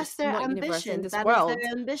universe? That's their ambition. Universe, in this that world? Is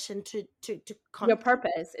their ambition to your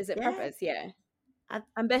purpose. Is it purpose? Yeah.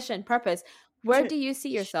 Ambition, purpose. Where do you see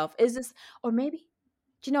yourself? Is this... Or maybe...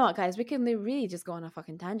 Do you know what, guys? We can really just go on a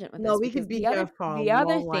fucking tangent with this. No, we could be here for the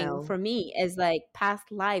other thing for me is like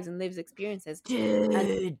past lives and lived experiences. Dude.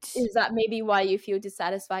 And is that maybe why you feel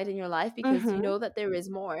dissatisfied in your life? Because you know that there is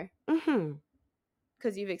more.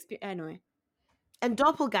 Because you've experienced... Anyway. And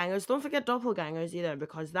doppelgangers. Don't forget doppelgangers either,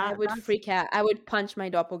 because that... I would freak out. I would punch my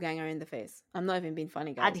doppelganger in the face. I'm not even being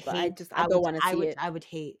funny, guys. I don't want to see it. I would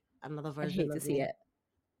hate another version I'd hate of to see me. it.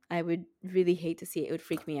 I would really hate to see it. It would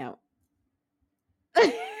freak me out.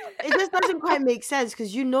 It just doesn't quite make sense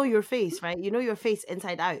because you know your face, right? You know your face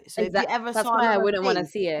inside out. So if you ever that's saw why I wouldn't want to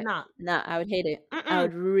see it. Nah, I would hate it. I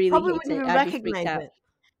would really probably hate wouldn't it. even I'd be freaked recognize out. it.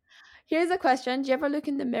 Here's a question: do you ever look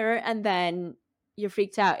in the mirror and then you're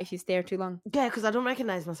freaked out if you stare too long? Yeah, because I don't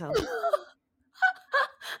recognize myself.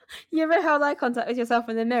 You ever held eye contact with yourself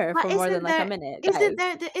in the mirror for more than like a minute?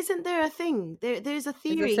 Isn't there a thing? There's a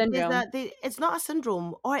theory. It's not a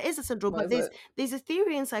syndrome, or it is a syndrome, but there's a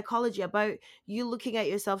theory in psychology about you looking at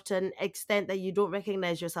yourself to an extent that you don't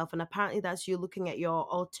recognize yourself, and apparently that's you looking at your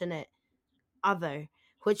alternate other,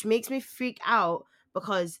 which makes me freak out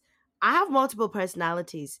because I have multiple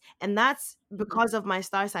personalities, and that's because of my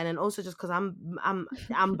star sign, and also just because I'm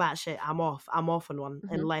batshit. I'm off on one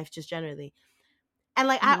in life, just generally. And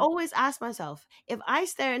like I always ask myself, if I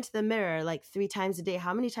stare into the mirror like 3 times a day,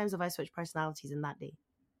 how many times have I switched personalities in that day?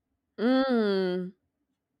 I'm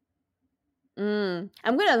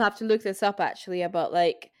gonna have to look this up actually about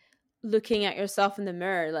like looking at yourself in the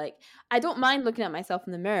mirror. Like I don't mind looking at myself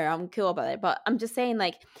in the mirror. I'm cool about it. But I'm just saying,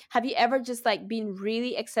 like, have you ever just like been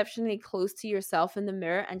really exceptionally close to yourself in the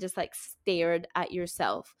mirror and just like stared at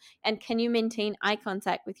yourself? And can you maintain eye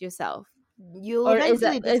contact with yourself? Or does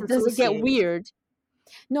it get weird?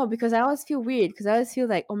 No, because I always feel weird. Because I always feel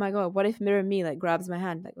like, oh my god, what if mirror me like grabs my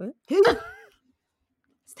hand? Like what?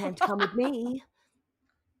 It's time to come with me.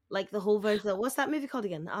 Like the whole version. What's that movie called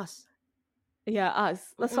again? Us. Yeah,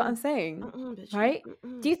 us. That's what I'm saying. Right?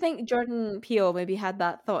 Do you think Jordan Peele maybe had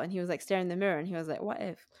that thought and he was like staring in the mirror and he was like, what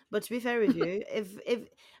if? But to be fair with you, if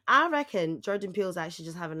I reckon Jordan Peele's actually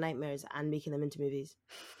just having nightmares and making them into movies.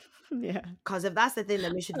 Yeah. Because if that's the thing,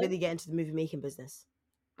 then we should really get into the movie making business.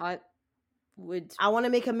 I want to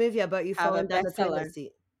make a movie about you falling down the toilet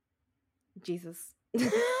seat. Jesus.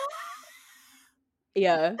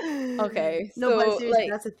 Yeah. Okay. No, but seriously,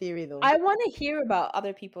 that's a theory though. I want to hear about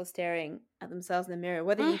other people staring at themselves in the mirror,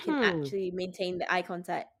 whether you can actually maintain the eye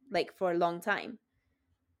contact like for a long time.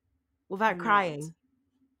 Without crying.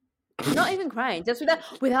 Not even crying, just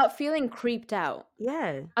without feeling creeped out.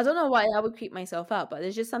 Yeah. I don't know why I would creep myself out, but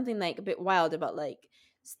there's just something like a bit wild about like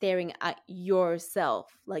staring at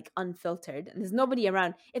yourself like unfiltered and there's nobody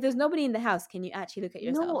around. If there's nobody in the house, can you actually look at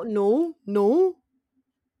yourself? No.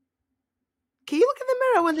 Can you look in the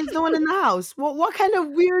mirror when there's no one in the house? What kind of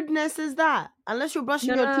weirdness is that? Unless you're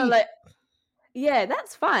brushing your teeth. Like, yeah,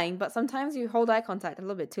 that's fine. But sometimes you hold eye contact a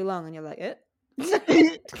little bit too long and you're like,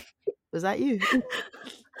 Was that you?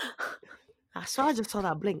 I just saw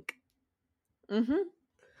that blink.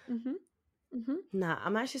 Nah,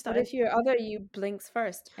 I'm actually starting. What if your other you blinks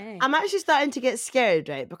first? I'm actually starting to get scared,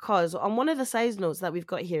 right? Because on one of the side notes that we've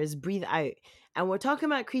got here is breathe out. And we're talking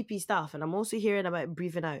about creepy stuff. And I'm also hearing about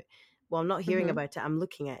breathing out. Well, I'm not hearing about it. I'm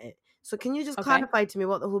looking at it. So can you just clarify to me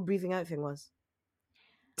what the whole breathing out thing was?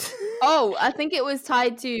 Oh, I think it was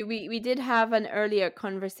tied to, we did have an earlier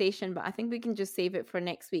conversation, but I think we can just save it for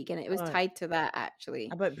next week. And it was tied to that, actually.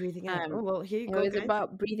 About breathing out. Well, here you go. It was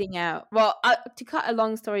about breathing out. Well, to cut a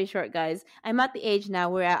long story short, guys, I'm at the age now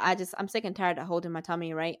where I'm sick and tired of holding my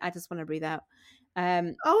tummy, right? I just want to breathe out.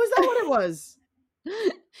 Oh, is that what it was?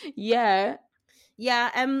 Yeah.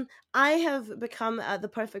 Yeah, I have become the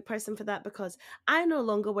perfect person for that because I no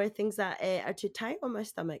longer wear things that are too tight on my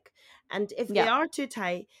stomach. And if they are too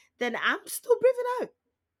tight, then I'm still breathing out.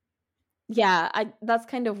 Yeah, that's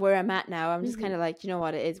kind of where I'm at now. I'm just kind of like, you know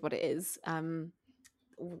what, it is what it is.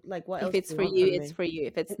 Like what if else it's for you, it's for you.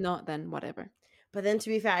 If it's not, then whatever. But then to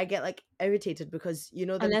be fair, I get like irritated because you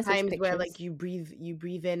know the times where like you breathe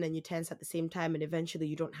in and you tense at the same time and eventually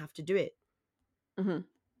you don't have to do it.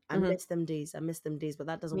 I miss them days. But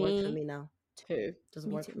that doesn't work for me now. Too.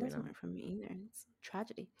 Doesn't work for me either. It's a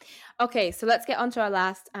tragedy. Okay, so let's get on to our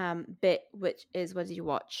last bit, which is what did you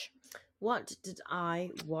watch? What did I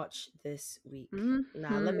watch this week?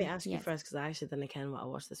 Now, let me ask you first because I actually don't know what I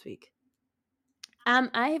watched this week.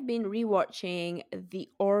 I have been rewatching The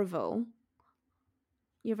Orville.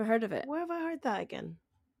 You ever heard of it? Where have I heard that again?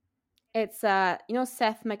 It's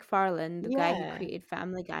Seth MacFarlane, the guy who created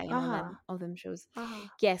Family Guy and all them shows.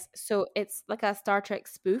 Yes, so it's like a Star Trek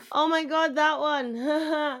spoof. Oh my god, that one!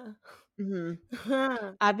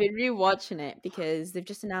 I've been rewatching it because they've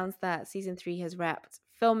just announced that season 3 has wrapped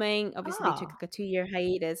filming. Obviously, they took like a 2-year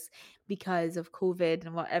hiatus because of COVID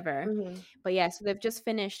and whatever. But yeah, so they've just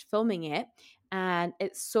finished filming it. And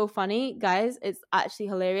it's so funny, guys. It's actually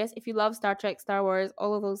hilarious. If you love Star Trek, Star Wars,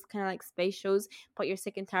 all of those kind of like space shows, but you're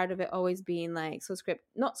sick and tired of it always being like so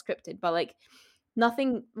not scripted, but like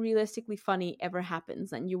nothing realistically funny ever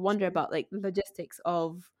happens. And you wonder about like the logistics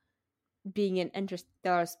of being in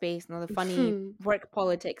interstellar space and all the funny work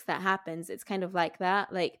politics that happens. It's kind of like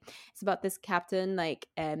that. Like it's about this captain, like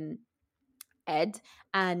Ed,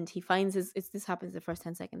 and he finds this happens the first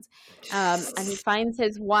 10 seconds and he finds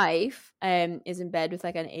his wife is in bed with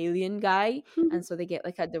like an alien guy and so they get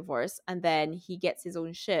like a divorce and then he gets his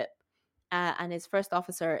own ship and his first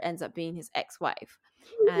officer ends up being his ex-wife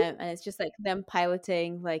and it's just like them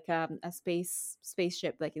piloting like a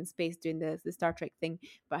spaceship like in space doing the Star Trek thing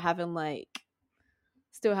but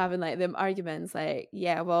still having like them arguments like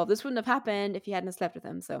well this wouldn't have happened if you hadn't slept with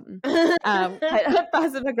him so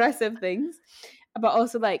passive aggressive things but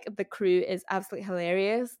also like the crew is absolutely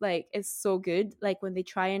hilarious like it's so good like when they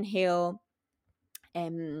try and hail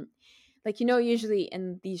like usually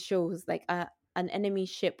in these shows like an enemy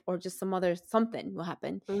ship or just something will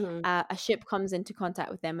happen. A ship comes into contact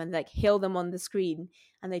with them and like hail them on the screen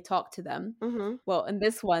and they talk to them. Well, in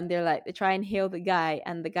this one, they try and hail the guy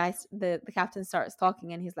and the captain starts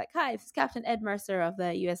talking and he's like, "Hi, this is Captain Ed Mercer of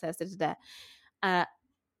the USS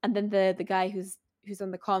and then the guy who's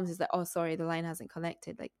on the comms is like, "Oh, sorry, the line hasn't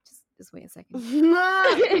connected. Like, just wait a second."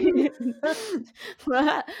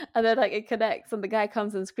 And then like it connects and the guy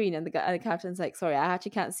comes on screen and the captain's like, "Sorry, I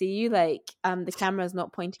actually can't see you. Like, the camera's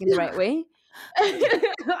not pointing the right way."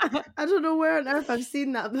 I don't know where on earth I've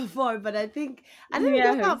seen that before, but I think I didn't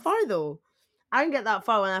get that far though. I didn't get that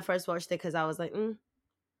far when I first watched it because I was like,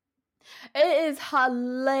 It is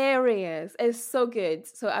hilarious. It's so good.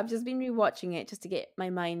 So I've just been rewatching it just to get my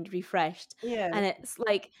mind refreshed. Yeah, and it's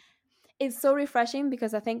like it's so refreshing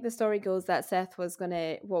because I think the story goes that Seth was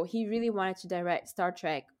he really wanted to direct Star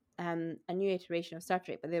Trek, a new iteration of Star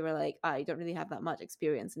Trek, but they were like, you don't really have that much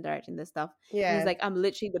experience in directing this stuff. Yeah. And he's like, I'm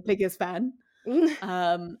literally the biggest fan.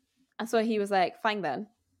 And so he was like, fine then.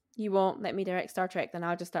 You won't let me direct Star Trek, then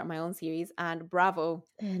I'll just start my own series. And bravo.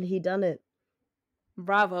 And he done it.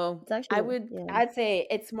 Bravo. I'd say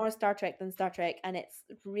it's more Star Trek than Star Trek, and it's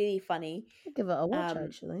really funny. I'll give it a watch,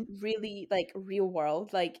 actually. Really, like, real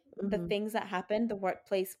world. Like, the things that happen, the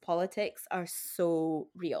workplace politics are so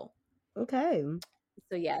real. Okay.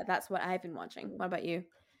 So, yeah, that's what I've been watching. What about you?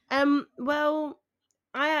 Well,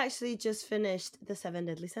 I actually just finished The 7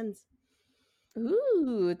 Deadly Sins.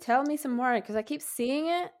 Ooh, tell me some more, because I keep seeing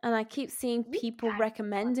it and I keep seeing people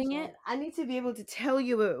recommending it. I need to be able to tell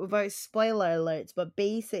you without spoiler alerts, but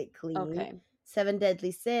basically, 7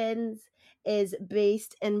 Deadly Sins is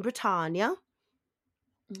based in Britannia.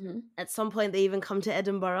 At some point, they even come to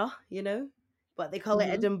Edinburgh, but they call it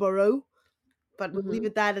Edinburgh. But we'll leave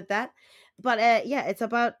it at that. But it's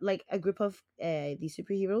about like a group of these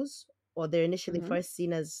superheroes, or they're initially first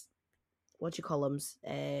seen as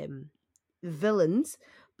villains,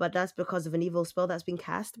 but that's because of an evil spell that's been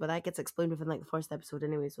cast, but that gets explained within like the first episode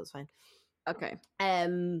anyway, so it's fine. Okay.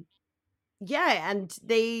 And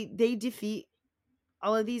they defeat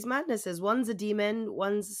all of these madnesses. One's a demon,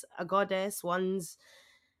 one's a goddess, one's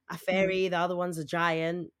a fairy, the other one's a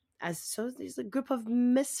giant. So there's a group of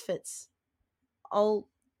misfits all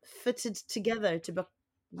fitted together to be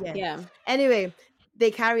Anyway, they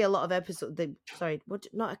carry a lot of episodes.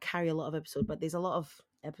 Not carry a lot of episodes, but there's a lot of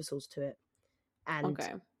episodes to it. And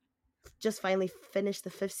just finally finished the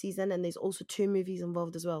 5th season, and there's also 2 movies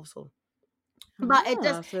involved as well. So, but it's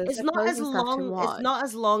not as long. It's not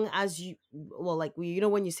as long as you. Well, like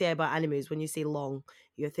when you say about animes, when you say long,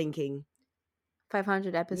 you're thinking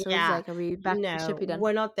 500 episodes. Like, are we back? No, should be done.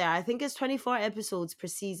 We're not there. I think it's 24 episodes per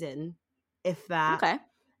season, if that. Okay.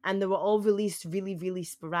 And they were all released really, really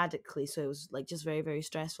sporadically, so it was like just very, very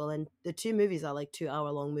stressful. And the 2 movies are like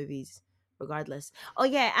 2-hour-long movies. Regardless. Oh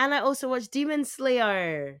yeah, and I also watched Demon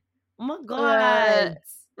Slayer. Oh my god.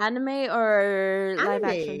 Anime or live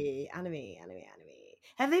action? Anime.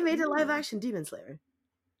 Have they made a live action Demon Slayer?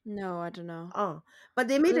 No, I don't know. Oh, but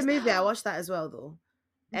they made a movie. I watched that as well though.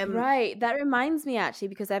 Right, that reminds me actually,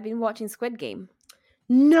 because I've been watching Squid Game.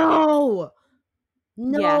 No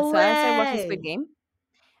so I started watching Squid Game,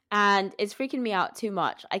 and it's freaking me out too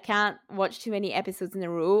much. I can't watch too many episodes in a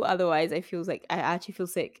row, otherwise I actually feel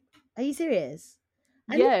sick. Are you serious?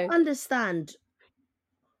 I don't understand.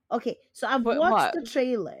 Okay, so I've watched the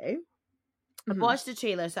trailer. I've watched the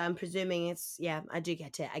trailer, so I'm presuming it's... Yeah, I do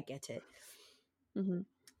get it. I get it.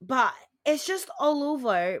 But it's just all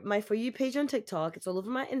over my For You page on TikTok. It's all over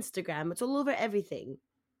my Instagram. It's all over everything.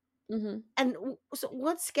 And so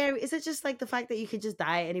what's scary? Is it just like the fact that you could just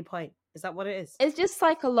die at any point? Is that what it is? It's just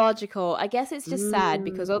psychological. I guess it's just sad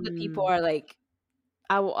because all the people are like...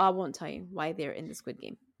 I won't tell you why they're in the Squid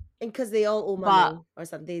Game. And because they all owe money or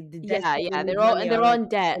something. They're all in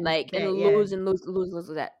debt, loads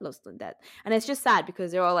of debt, and it's just sad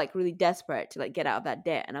because they're all like really desperate to like get out of that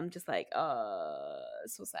debt, and I'm just like,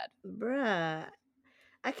 it's so sad, bruh.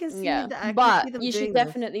 I can see that, but you should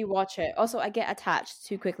definitely watch it. Also, I get attached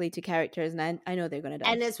too quickly to characters, and I know they're gonna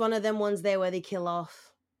die. And it's one of them ones there where they kill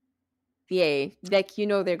off. Yeah, like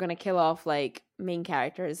they're gonna kill off like main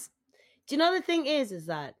characters. Do you know the thing is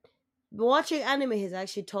that watching anime has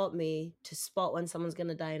actually taught me to spot when someone's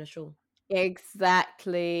gonna die in a show.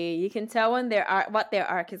 Exactly. You can tell when what their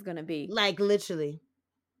arc is gonna be. Like literally.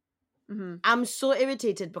 I'm so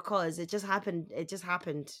irritated because it just happened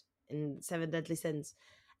in 7 Deadly Sins.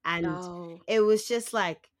 And it was just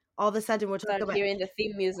like all of a sudden we're talking about hearing the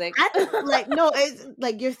theme music. It's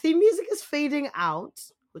like your theme music is fading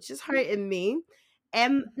out, which is hurting me.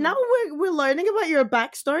 Now we're learning about your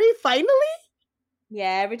backstory finally.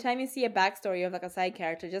 Yeah, every time you see a backstory of like a side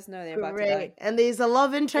character, just know they're about to die. And there's a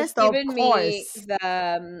love interest, of course. Me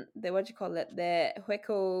the what do you call it? The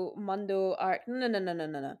Hueco Mundo arc.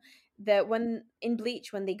 No. The one in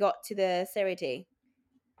Bleach when they got to the Cerete,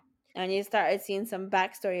 and you started seeing some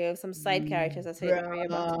backstory of some side characters. I said, "Are you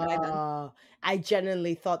about to die then?" I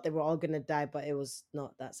genuinely thought they were all gonna die, but it was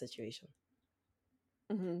not that situation.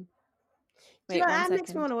 Wait, that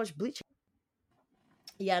makes me want to watch Bleach.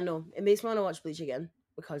 Yeah, no, it makes me want to watch Bleach again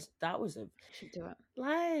because that was should do it.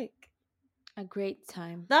 Like a great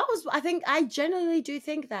time. That was, I genuinely do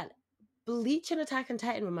think that Bleach and Attack on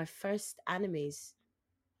Titan were my first animes.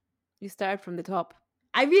 You started from the top.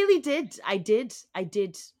 I really did. I did.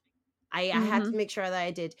 I had to make sure that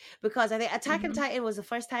I did, because I think Attack on Titan was the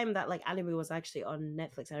first time that like anime was actually on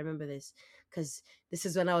Netflix. I remember this because this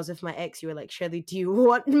is when I was with my ex. You were like, Shirley, do you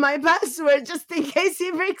want my password just in case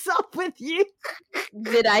he breaks up with you?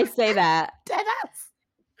 Did I say that? Deadass.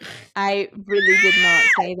 I really did not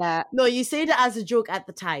say that. No, you said it as a joke at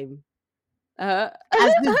the time. As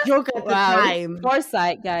the joke at the time.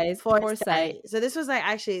 Foresight, guys. Foresight. So this was like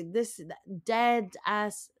actually this dead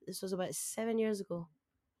ass. This was about 7 years ago.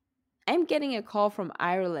 I'm getting a call from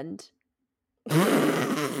Ireland.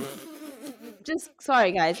 Just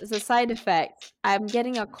sorry, guys. It's a side effect. I'm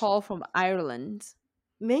getting a call from Ireland.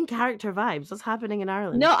 Main character vibes. What's happening in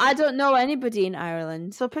Ireland? No, I don't know anybody in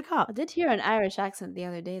Ireland. So pick up. I did hear an Irish accent the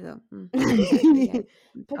other day, though. Pick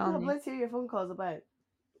up. Let's hear your phone calls about.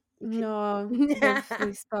 No,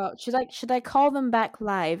 please stop. Should I call them back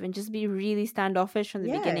live and just be really standoffish from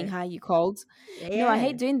the beginning? How you called? No, I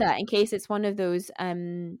hate doing that in case it's one of those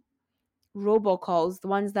robocalls, the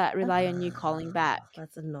ones that rely on you calling back.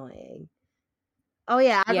 That's annoying. Oh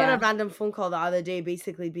yeah, I got a random phone call the other day,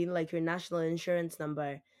 basically being like, your national insurance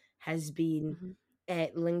number has been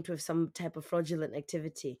linked with some type of fraudulent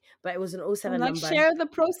activity, but it was an 07 number. Share the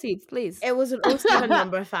proceeds, please. It was an 07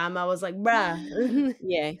 number, fam. I was like, bruh.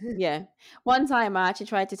 yeah. One time I actually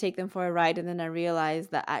tried to take them for a ride, and then I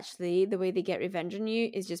realized that actually the way they get revenge on you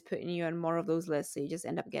is just putting you on more of those lists, so you just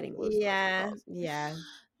end up getting those. Yeah.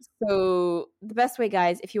 So the best way,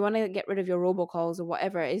 guys, if you want to get rid of your robocalls or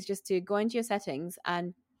whatever, is just to go into your settings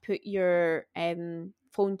and put your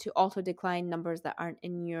phone to auto decline numbers that aren't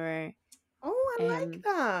in your. Oh, I like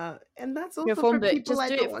that. And that's also for people I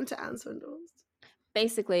don't want to answer those.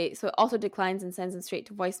 Basically, so it auto declines and sends them straight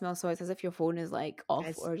to voicemail, so it's as if your phone is like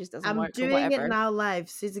off or just doesn't work. I'm doing it now live.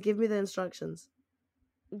 Susie, give me the instructions.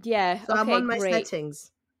 Yeah, so I'm on my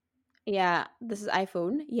settings. Yeah, this is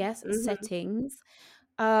iPhone. Yes, settings.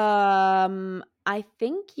 I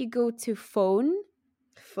think you go to phone.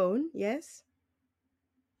 Phone, yes.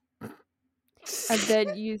 And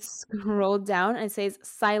then you scroll down and it says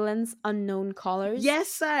silence unknown callers. Yes,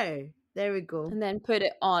 sir. There we go. And then put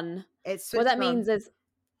it on. What that means is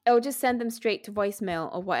it'll just send them straight to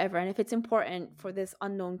voicemail or whatever. And if it's important for this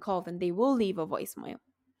unknown call, then they will leave a voicemail.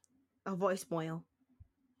 A voicemail.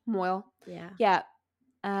 Yeah.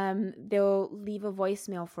 They'll leave a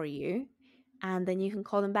voicemail for you. And then you can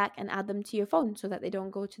call them back and add them to your phone so that they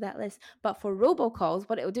don't go to that list. But for robocalls,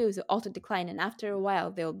 what it'll do is it'll auto decline, and after a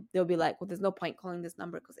while, they'll be like, "Well, there's no point calling this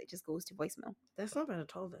number because it just goes to voicemail." That's not bad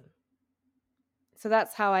at all, then. So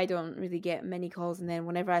that's how I don't really get many calls. And then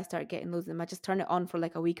whenever I start getting loads of them, I just turn it on for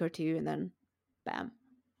like a week or two, and then, bam,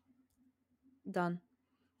 done.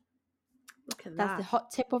 Look at that. That's the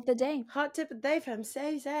hot tip of the day. Hot tip of the day from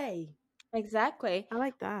Say. Exactly. I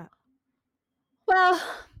like that. Well,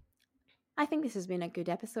 I think this has been a good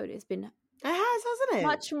episode. It has, hasn't it?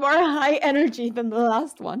 Much more high energy than the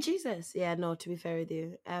last one. Jesus. Yeah, no, to be fair with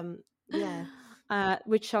you. Yeah.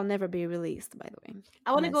 Which shall never be released, by the way.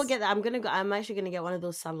 I want to go get that. I'm actually gonna get one of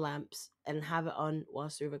those sun lamps and have it on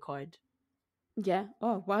whilst we record. Yeah.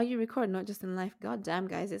 Oh, while you record, not just in life. God damn,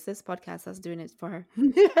 guys, it's this podcast that's doing it for her.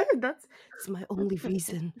 That's my only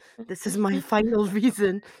reason. This is my final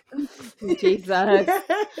reason. Jesus.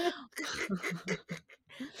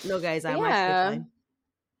 No, guys, I'm actually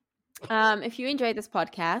fine. If you enjoyed this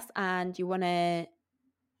podcast and you want to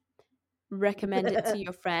recommend it to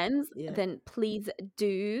your friends, then please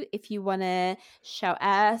do. If you want to shout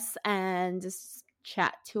us and just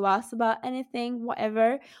chat to us about anything,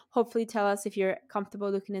 whatever, hopefully tell us if you're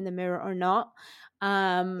comfortable looking in the mirror or not.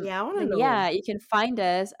 I want to know. Yeah, you can find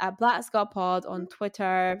us at Black Scott Pod on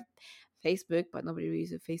Twitter, Facebook, but nobody really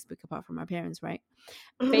uses Facebook apart from our parents, right?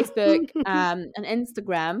 Facebook and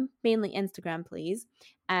Instagram, mainly Instagram, please.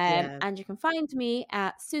 And you can find me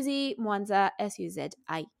at Susie Mwanza,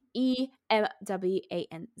 SUZIEMWANZA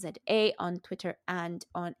on Twitter and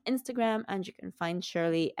on Instagram. And you can find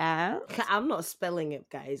Shirley at... I'm not spelling it,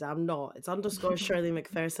 guys. I'm not. It's _ Shirley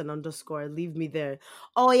McPherson _ Leave me there.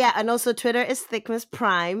 Oh, yeah. And also Twitter is Thickness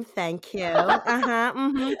Prime. Thank you.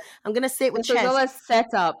 I'm going to say it with chest. This was all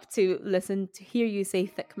set up to hear you say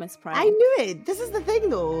Thickness Prime. I knew it. This is the thing,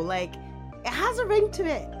 though. Like, it has a ring to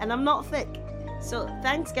it. And I'm not thick. So,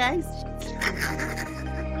 thanks, guys.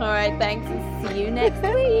 All right, thanks. See you next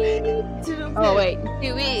week. Oh, wait.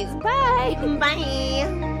 2 weeks. Bye.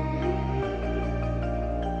 Bye.